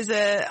made as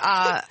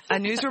a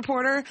news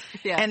reporter.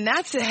 Yeah. And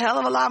that's a hell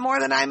of a lot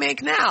more than I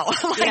make now.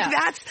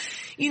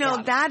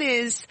 That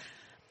is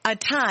a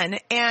ton.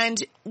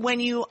 And when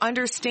you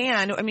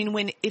understand,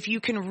 if you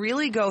can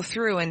really go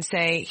through and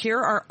say, here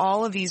are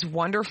all of these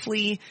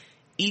wonderfully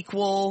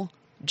equal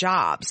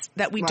jobs,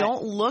 that we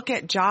don't look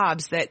at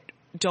jobs that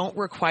don't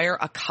require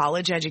a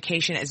college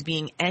education as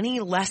being any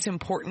less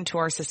important to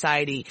our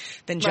society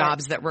than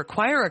jobs that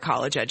require a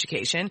college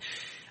education.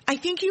 I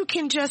think you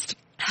can just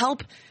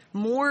help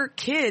more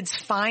kids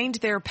find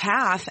their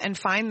path and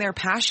find their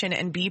passion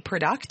and be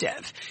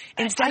productive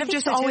instead of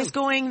just always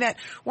going that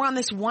we're on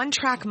this one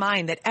track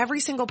mind that every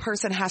single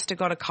person has to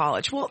go to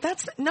college. Well,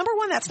 that's number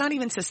one, that's not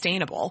even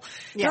sustainable.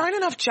 Yeah. There aren't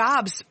enough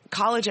jobs,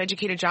 college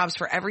educated jobs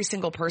for every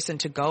single person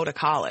to go to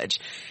college.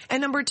 And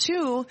number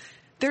two,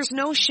 there's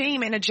no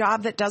shame in a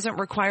job that doesn't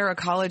require a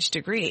college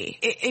degree.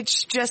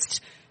 It's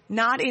just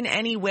not in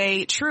any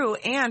way true.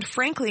 And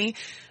frankly,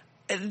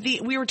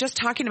 we were just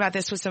talking about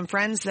this with some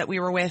friends that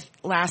we were with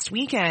last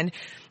weekend.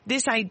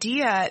 This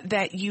idea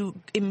that you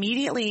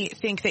immediately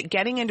think that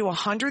getting into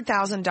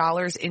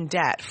 $100,000 in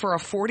debt for a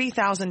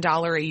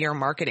 $40,000 a year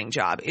marketing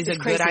job is a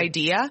good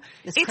idea.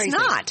 It's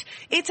not.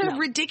 It's a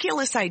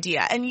ridiculous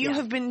idea. And you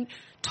have been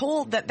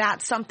told that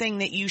that's something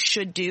that you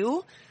should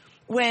do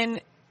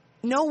when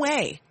no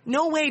way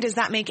does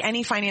that make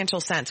any financial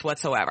sense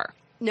whatsoever.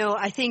 No,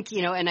 I think,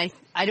 and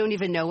I don't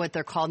even know what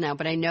they're called now,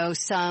 but I know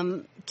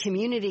some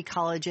community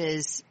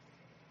colleges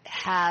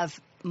have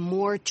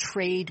more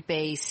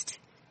trade-based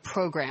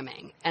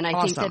programming. And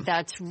I think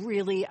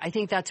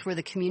that's where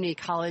the community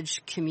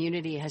college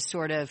community has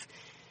sort of,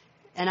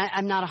 and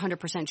I'm not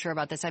 100% sure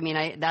about this.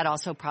 That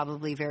also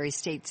probably varies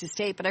state to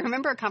state. But I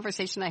remember a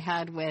conversation I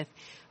had with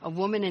a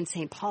woman in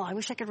St. Paul. I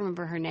wish I could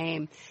remember her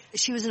name.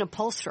 She was an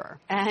upholsterer.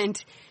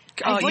 And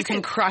you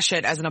can crush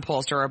it as an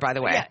upholsterer, by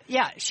the way.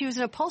 Yeah. She was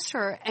an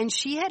upholsterer, and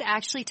she had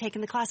actually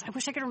taken the class. I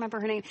wish I could remember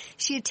her name.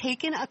 She had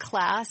taken a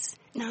class.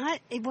 I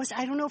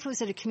don't know if it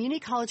was at a community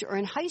college or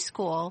in high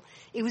school.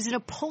 It was an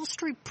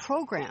upholstery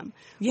program.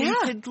 Yeah. You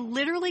could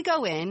literally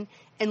go in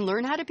and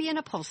learn how to be an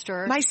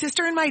upholsterer. My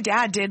sister and my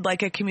dad did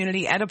a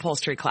community ed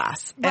upholstery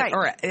class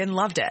and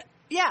loved it.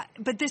 Yeah,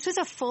 but this was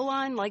a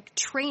full-on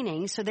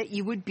training so that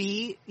you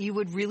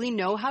would really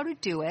know how to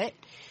do it.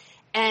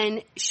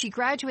 And she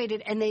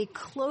graduated and they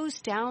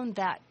closed down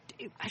that,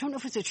 I don't know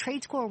if it was a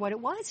trade school or what it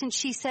was. And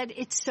she said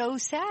it's so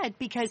sad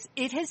because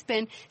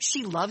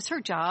she loves her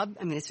job.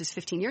 This was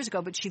 15 years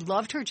ago, but she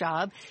loved her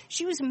job.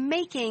 She was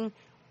making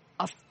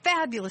a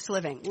fabulous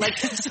living.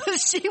 So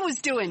she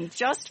was doing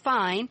just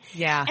fine.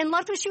 Yeah. And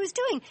loved what she was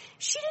doing.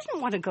 She didn't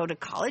want to go to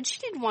college. She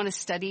didn't want to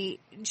study.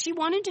 She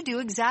wanted to do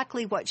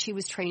exactly what she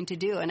was trained to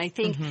do. And I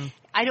think,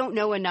 I don't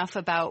know enough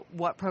about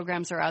what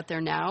programs are out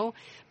there now,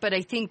 but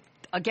I think,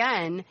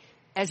 again,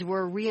 as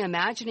we're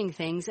reimagining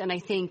things, and I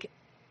think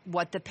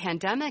what the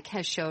pandemic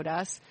has showed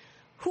us,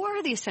 who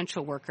are the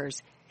essential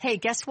workers? Hey,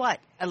 guess what?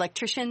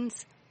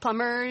 Electricians,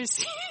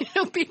 plumbers,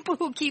 people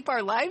who keep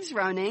our lives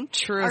running.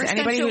 True.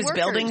 Anybody who's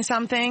building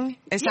something,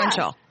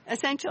 essential. Yeah,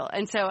 essential.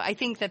 And so I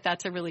think that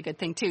that's a really good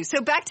thing too.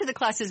 So back to the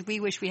classes we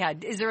wish we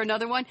had. Is there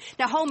another one?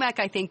 Now home ec,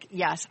 I think,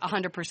 yes,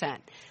 100%.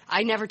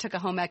 I never took a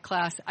home ec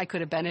class. I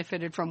could have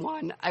benefited from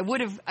one. I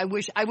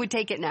wish I would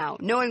take it now,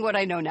 knowing what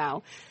I know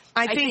now.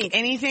 I think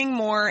anything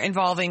more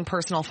involving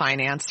personal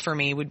finance for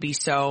me would be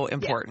so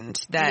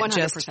important. Yeah, that 100%.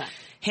 Just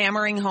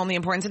hammering home the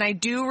importance. And I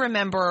do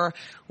remember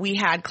we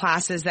had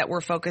classes that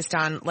were focused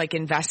on like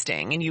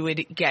investing, and you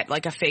would get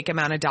like a fake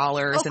amount of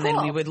dollars, and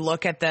then we would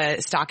look at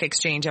the stock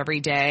exchange every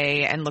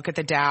day and look at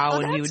the Dow,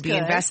 and we would be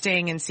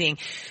investing and seeing.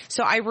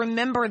 So I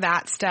remember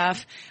that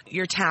stuff,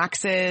 your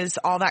taxes,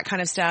 all that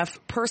kind of stuff,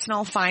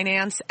 personal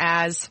finance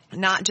as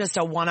not just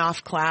a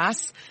one-off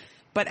class,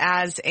 but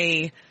as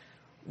a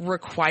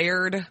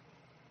required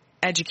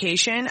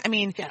education. I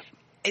mean,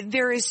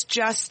 there is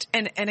just,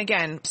 and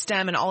again,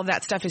 STEM and all of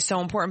that stuff is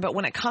so important. But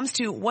when it comes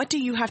to what do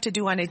you have to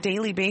do on a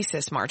daily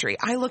basis, Marjorie?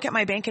 I look at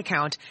my bank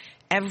account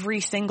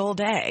every single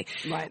day.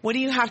 Right. What do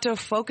you have to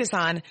focus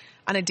on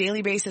a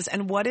daily basis?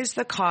 And what is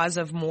the cause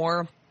of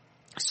more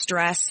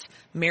stress,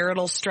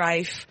 marital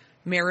strife,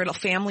 marital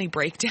family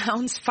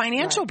breakdowns,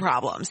 financial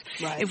problems?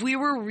 Right. If we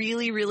were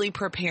really, really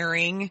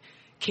preparing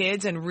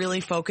kids and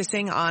really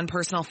focusing on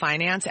personal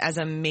finance as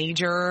a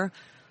major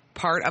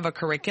part of a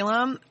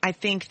curriculum, I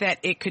think that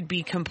it could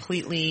be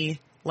completely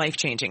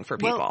life-changing for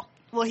people.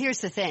 Well,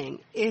 here's the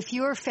thing. If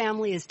your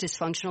family is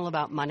dysfunctional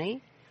about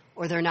money,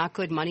 or they're not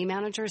good money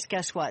managers,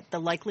 guess what? The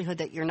likelihood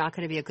that you're not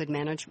going to be a good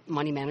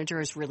money manager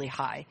is really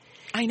high.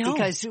 I know.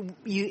 Because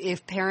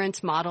if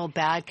parents model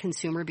bad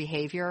consumer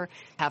behavior,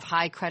 have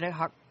high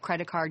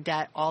credit card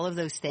debt, all of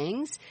those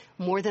things,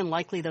 more than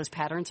likely those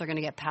patterns are going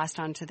to get passed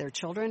on to their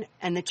children,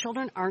 and the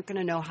children aren't going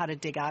to know how to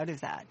dig out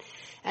of that.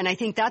 And I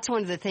think that's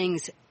one of the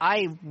things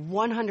I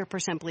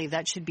 100% believe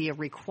that should be a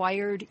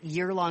required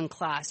year-long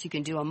class. You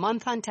can do a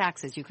month on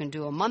taxes. You can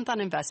do a month on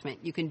investment.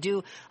 You can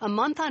do a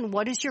month on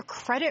what is your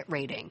credit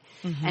rating,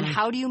 and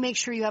how do you make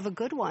sure you have a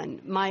good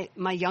one.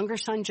 My younger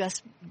son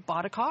just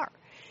bought a car,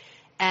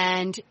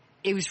 and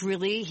it was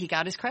really, he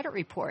got his credit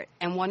report.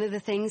 And one of the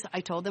things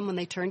I told them when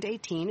they turned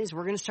 18 is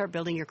we're going to start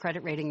building your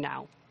credit rating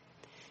now.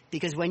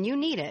 Because when you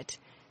need it,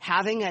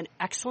 having an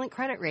excellent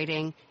credit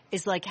rating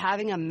is like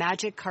having a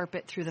magic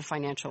carpet through the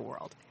financial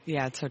world.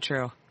 Yeah, it's so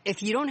true.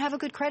 If you don't have a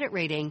good credit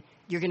rating,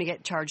 you're going to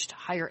get charged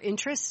higher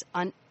interest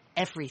on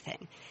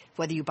everything,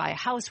 whether you buy a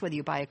house, whether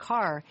you buy a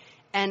car.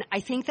 And I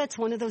think that's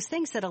one of those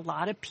things that a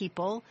lot of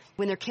people,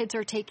 when their kids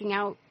are taking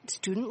out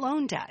student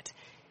loan debt,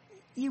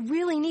 you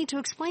really need to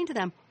explain to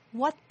them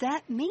what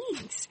that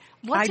means.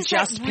 I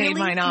just paid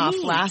mine off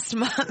last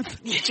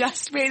month.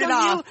 Just paid it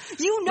off.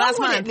 You know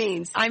what it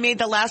means. I made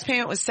the last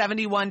payment was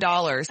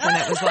 $71, and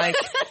it was like,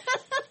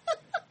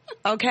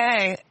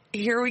 okay,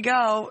 here we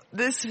go.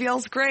 This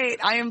feels great.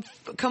 I am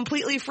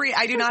completely free.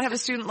 I do not have a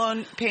student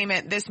loan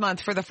payment this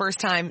month for the first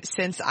time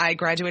since I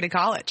graduated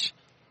college.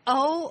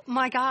 Oh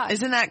my God.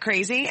 Isn't that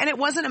crazy? And it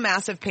wasn't a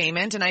massive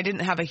payment, and I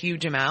didn't have a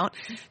huge amount.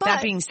 But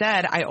that being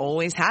said, I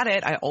always had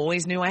it. I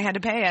always knew I had to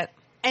pay it.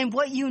 And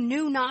what you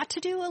knew not to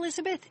do,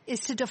 Elizabeth,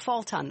 is to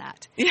default on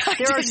that. Yeah,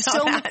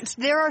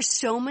 There are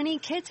so many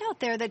kids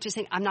out there that just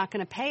think, I'm not going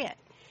to pay it.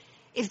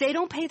 If they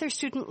don't pay their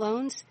student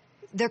loans,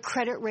 their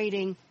credit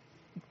rating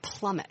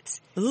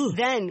plummets. Ooh.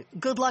 Then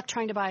good luck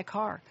trying to buy a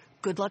car.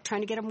 Good luck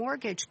trying to get a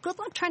mortgage. Good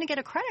luck trying to get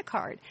a credit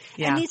card.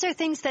 Yeah. And these are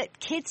things that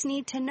kids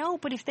need to know,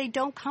 but if they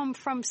don't come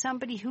from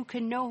somebody who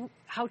can know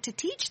how to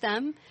teach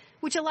them,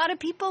 which a lot of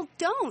people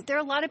don't. There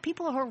are a lot of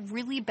people who are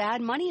really bad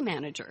money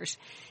managers.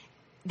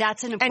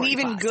 That's an important And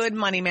even class. good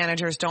money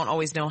managers don't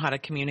always know how to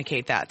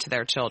communicate that to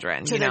their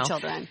children. To their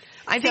children.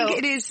 I think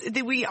it is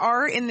that we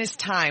are in this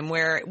time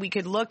where we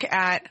can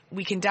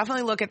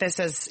definitely look at this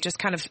as just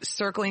kind of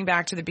circling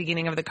back to the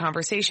beginning of the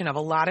conversation of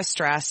a lot of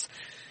stress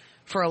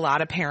for a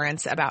lot of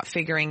parents about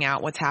figuring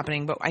out what's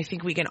happening. But I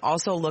think we can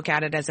also look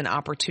at it as an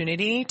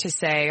opportunity to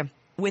say,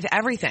 with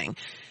everything,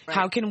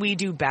 how can we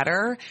do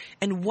better?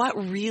 And what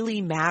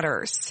really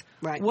matters?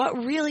 Right.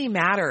 What really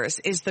matters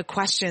is the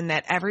question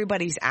that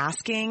everybody's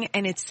asking.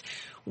 And it's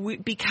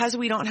because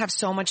we don't have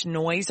so much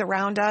noise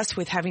around us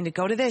with having to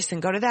go to this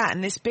and go to that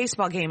and this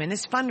baseball game and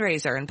this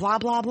fundraiser and blah,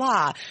 blah,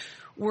 blah.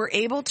 We're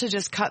able to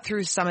just cut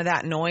through some of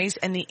that noise.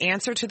 And the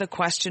answer to the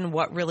question,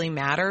 what really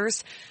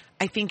matters,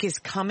 I think is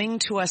coming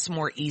to us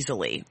more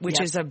easily,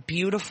 which is a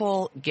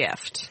beautiful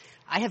gift.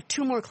 I have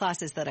 2 more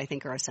classes that I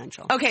think are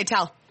essential. Okay,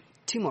 tell.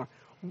 2 more.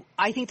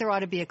 I think there ought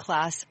to be a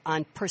class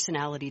on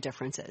personality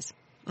differences.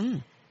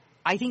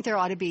 I think there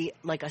ought to be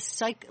like a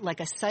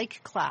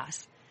psych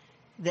class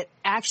that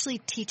actually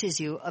teaches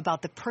you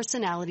about the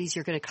personalities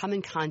you're going to come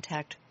in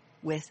contact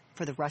with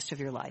for the rest of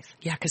your life.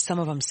 Yeah, because some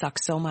of them suck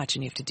so much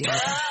and you have to deal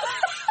with them.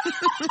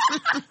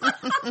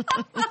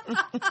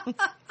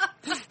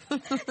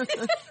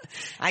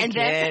 I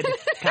kid.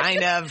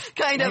 Kind of.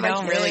 I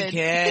don't really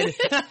kid.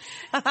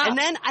 And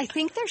then I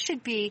think there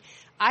should be,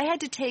 I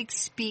had to take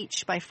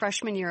speech my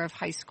freshman year of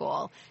high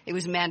school. It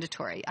was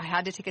mandatory. I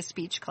had to take a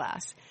speech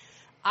class.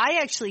 I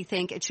actually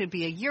think it should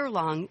be a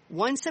year-long.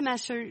 One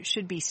semester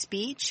should be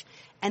speech,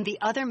 and the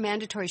other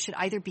mandatory should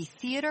either be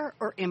theater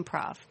or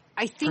improv.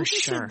 I think you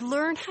should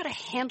learn how to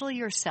handle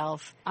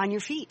yourself on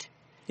your feet.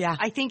 Yeah.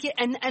 I think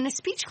and a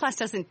speech class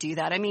doesn't do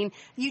that. I mean,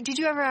 did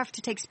you ever have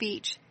to take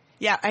speech?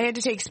 Yeah, I had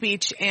to take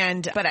speech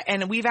and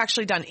we've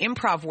actually done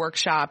improv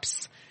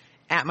workshops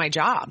at my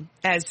job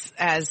as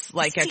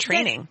like a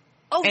training.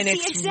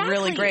 It's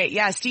really great.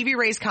 Yeah, Stevie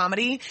Ray's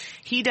Comedy,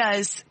 he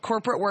does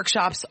corporate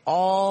workshops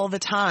all the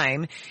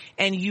time,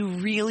 and you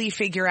really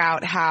figure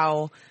out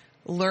how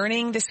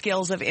learning the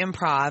skills of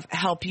improv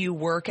help you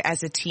work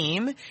as a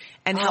team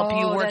and help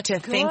you work to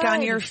think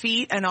on your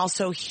feet and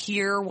also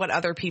hear what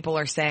other people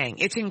are saying.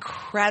 It's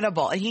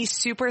incredible. And he's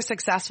super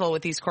successful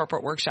with these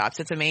corporate workshops.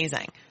 It's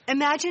amazing.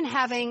 Imagine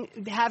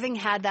having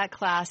had that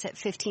class at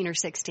 15 or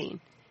 16.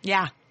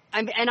 Yeah.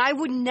 And I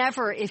would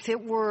never, if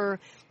it were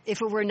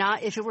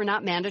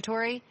not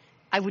mandatory,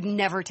 I would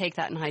never take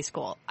that in high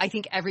school. I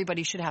think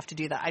everybody should have to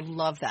do that. I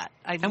love that.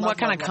 And what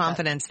kind of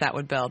confidence that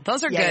would build.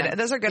 Those are good. Yeah.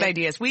 Those are good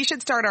ideas. We should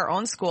start our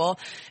own school.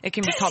 It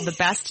can be called the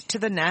Best to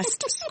the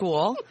Nest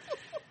School.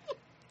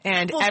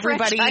 And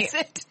everybody,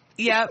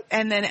 yep.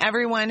 And then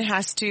everyone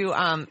has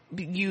to,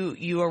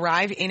 you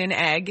arrive in an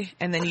egg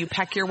and then you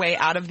peck your way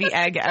out of the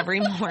egg every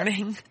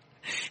morning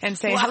and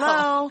say,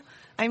 hello.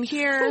 I'm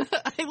here.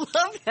 I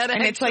love that.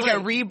 And it's like a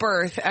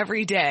rebirth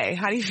every day.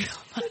 How do you feel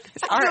about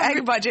this? Our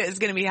egg budget is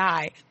going to be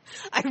high.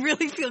 I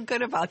really feel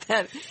good about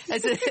that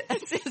as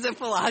a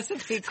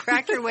philosophy.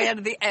 Crack your way out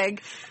of the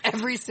egg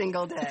every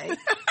single day.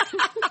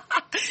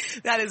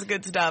 That is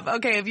good stuff.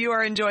 Okay, if you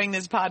are enjoying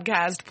this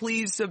podcast,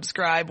 please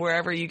subscribe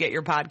wherever you get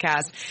your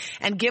podcast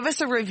and give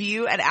us a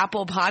review at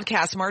Apple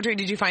Podcasts. Marjorie,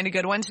 did you find a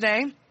good one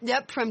today?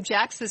 Yep, from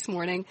Jax this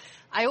morning.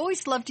 I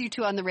always loved you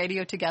two on the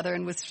radio together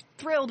and was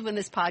thrilled when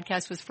this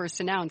podcast was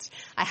first announced.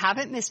 I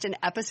haven't missed an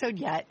episode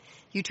yet.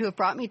 You two have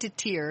brought me to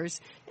tears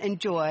and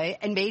joy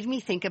and made me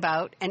think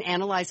about and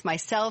analyze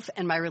myself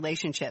and my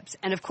relationships.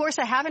 And of course,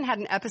 I haven't had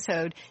an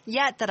episode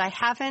yet that I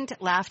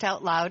haven't laughed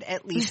out loud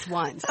at least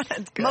once.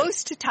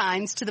 Most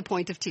times to the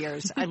point of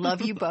tears. I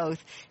love you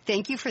both.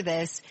 Thank you for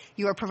this.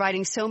 You are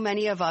providing so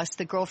many of us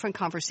the girlfriend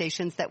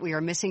conversations that we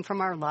are missing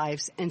from our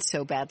lives and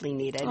so badly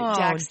needed. Oh,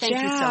 Jax, thank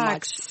you so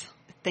much.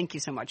 Thank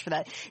you so much for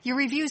that. Your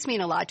reviews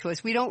mean a lot to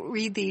us. We don't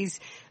read these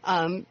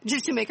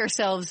just to make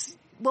ourselves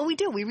 – well, we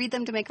do. We read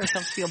them to make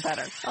ourselves feel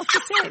better. I'll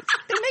just say it.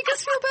 They make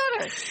us feel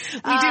better.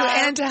 We do,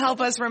 and to help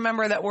us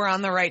remember that we're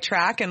on the right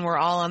track and we're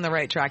all on the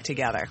right track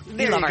together.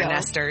 We love our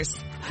nesters.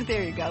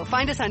 There you go.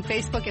 Find us on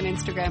Facebook and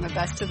Instagram at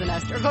Best to the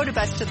Nest, or go to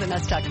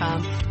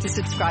besttothenest.com to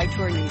subscribe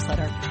to our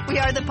newsletter. We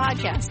are the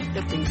podcast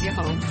that brings you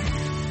home.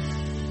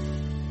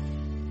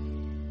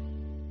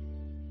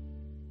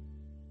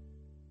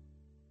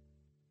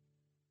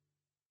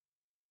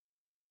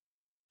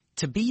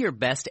 To be your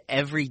best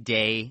every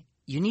day,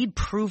 you need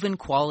proven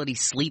quality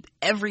sleep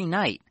every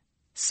night.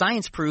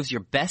 Science proves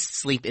your best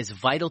sleep is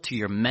vital to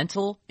your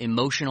mental,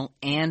 emotional,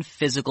 and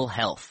physical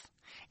health.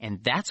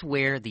 And that's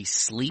where the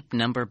Sleep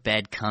Number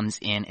bed comes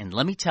in. And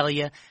let me tell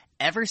you,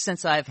 ever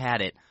since I've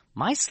had it,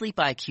 my sleep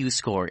IQ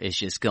score is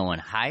just going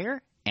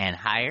higher and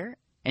higher.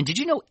 And did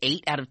you know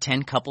 8 out of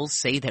 10 couples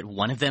say that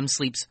one of them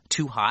sleeps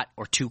too hot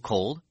or too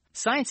cold?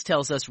 Science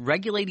tells us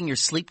regulating your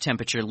sleep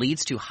temperature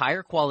leads to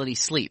higher quality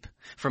sleep.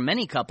 For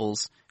many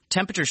couples,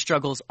 temperature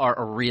struggles are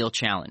a real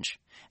challenge.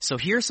 So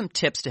here are some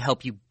tips to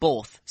help you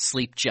both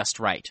sleep just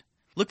right.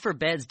 Look for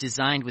beds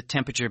designed with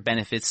temperature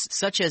benefits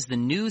such as the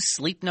new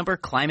Sleep Number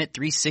Climate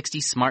 360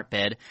 Smart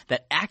Bed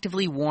that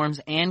actively warms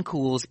and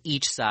cools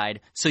each side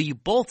so you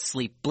both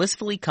sleep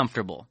blissfully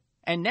comfortable.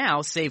 And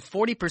now save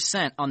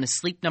 40% on the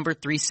Sleep Number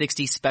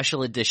 360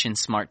 Special Edition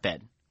Smart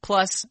Bed.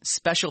 Plus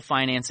special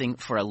financing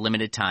for a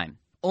limited time.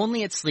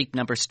 Only at Sleep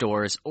Number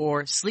stores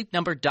or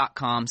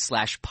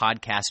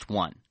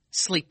sleepnumber.com/podcast1.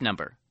 Sleep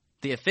Number,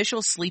 the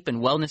official sleep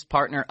and wellness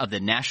partner of the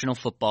National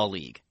Football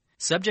League.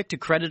 Subject to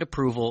credit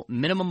approval,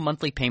 minimum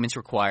monthly payments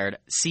required.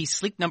 See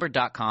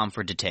sleepnumber.com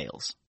for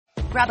details.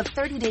 Grab a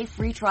 30-day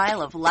free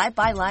trial of Live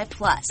by Live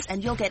Plus,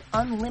 and you'll get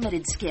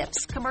unlimited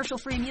skips,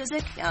 commercial-free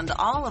music, and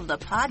all of the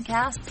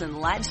podcasts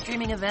and live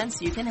streaming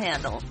events you can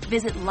handle.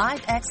 Visit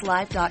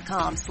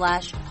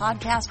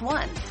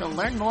livexlive.com/podcast1 to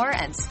learn more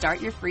and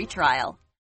start your free trial.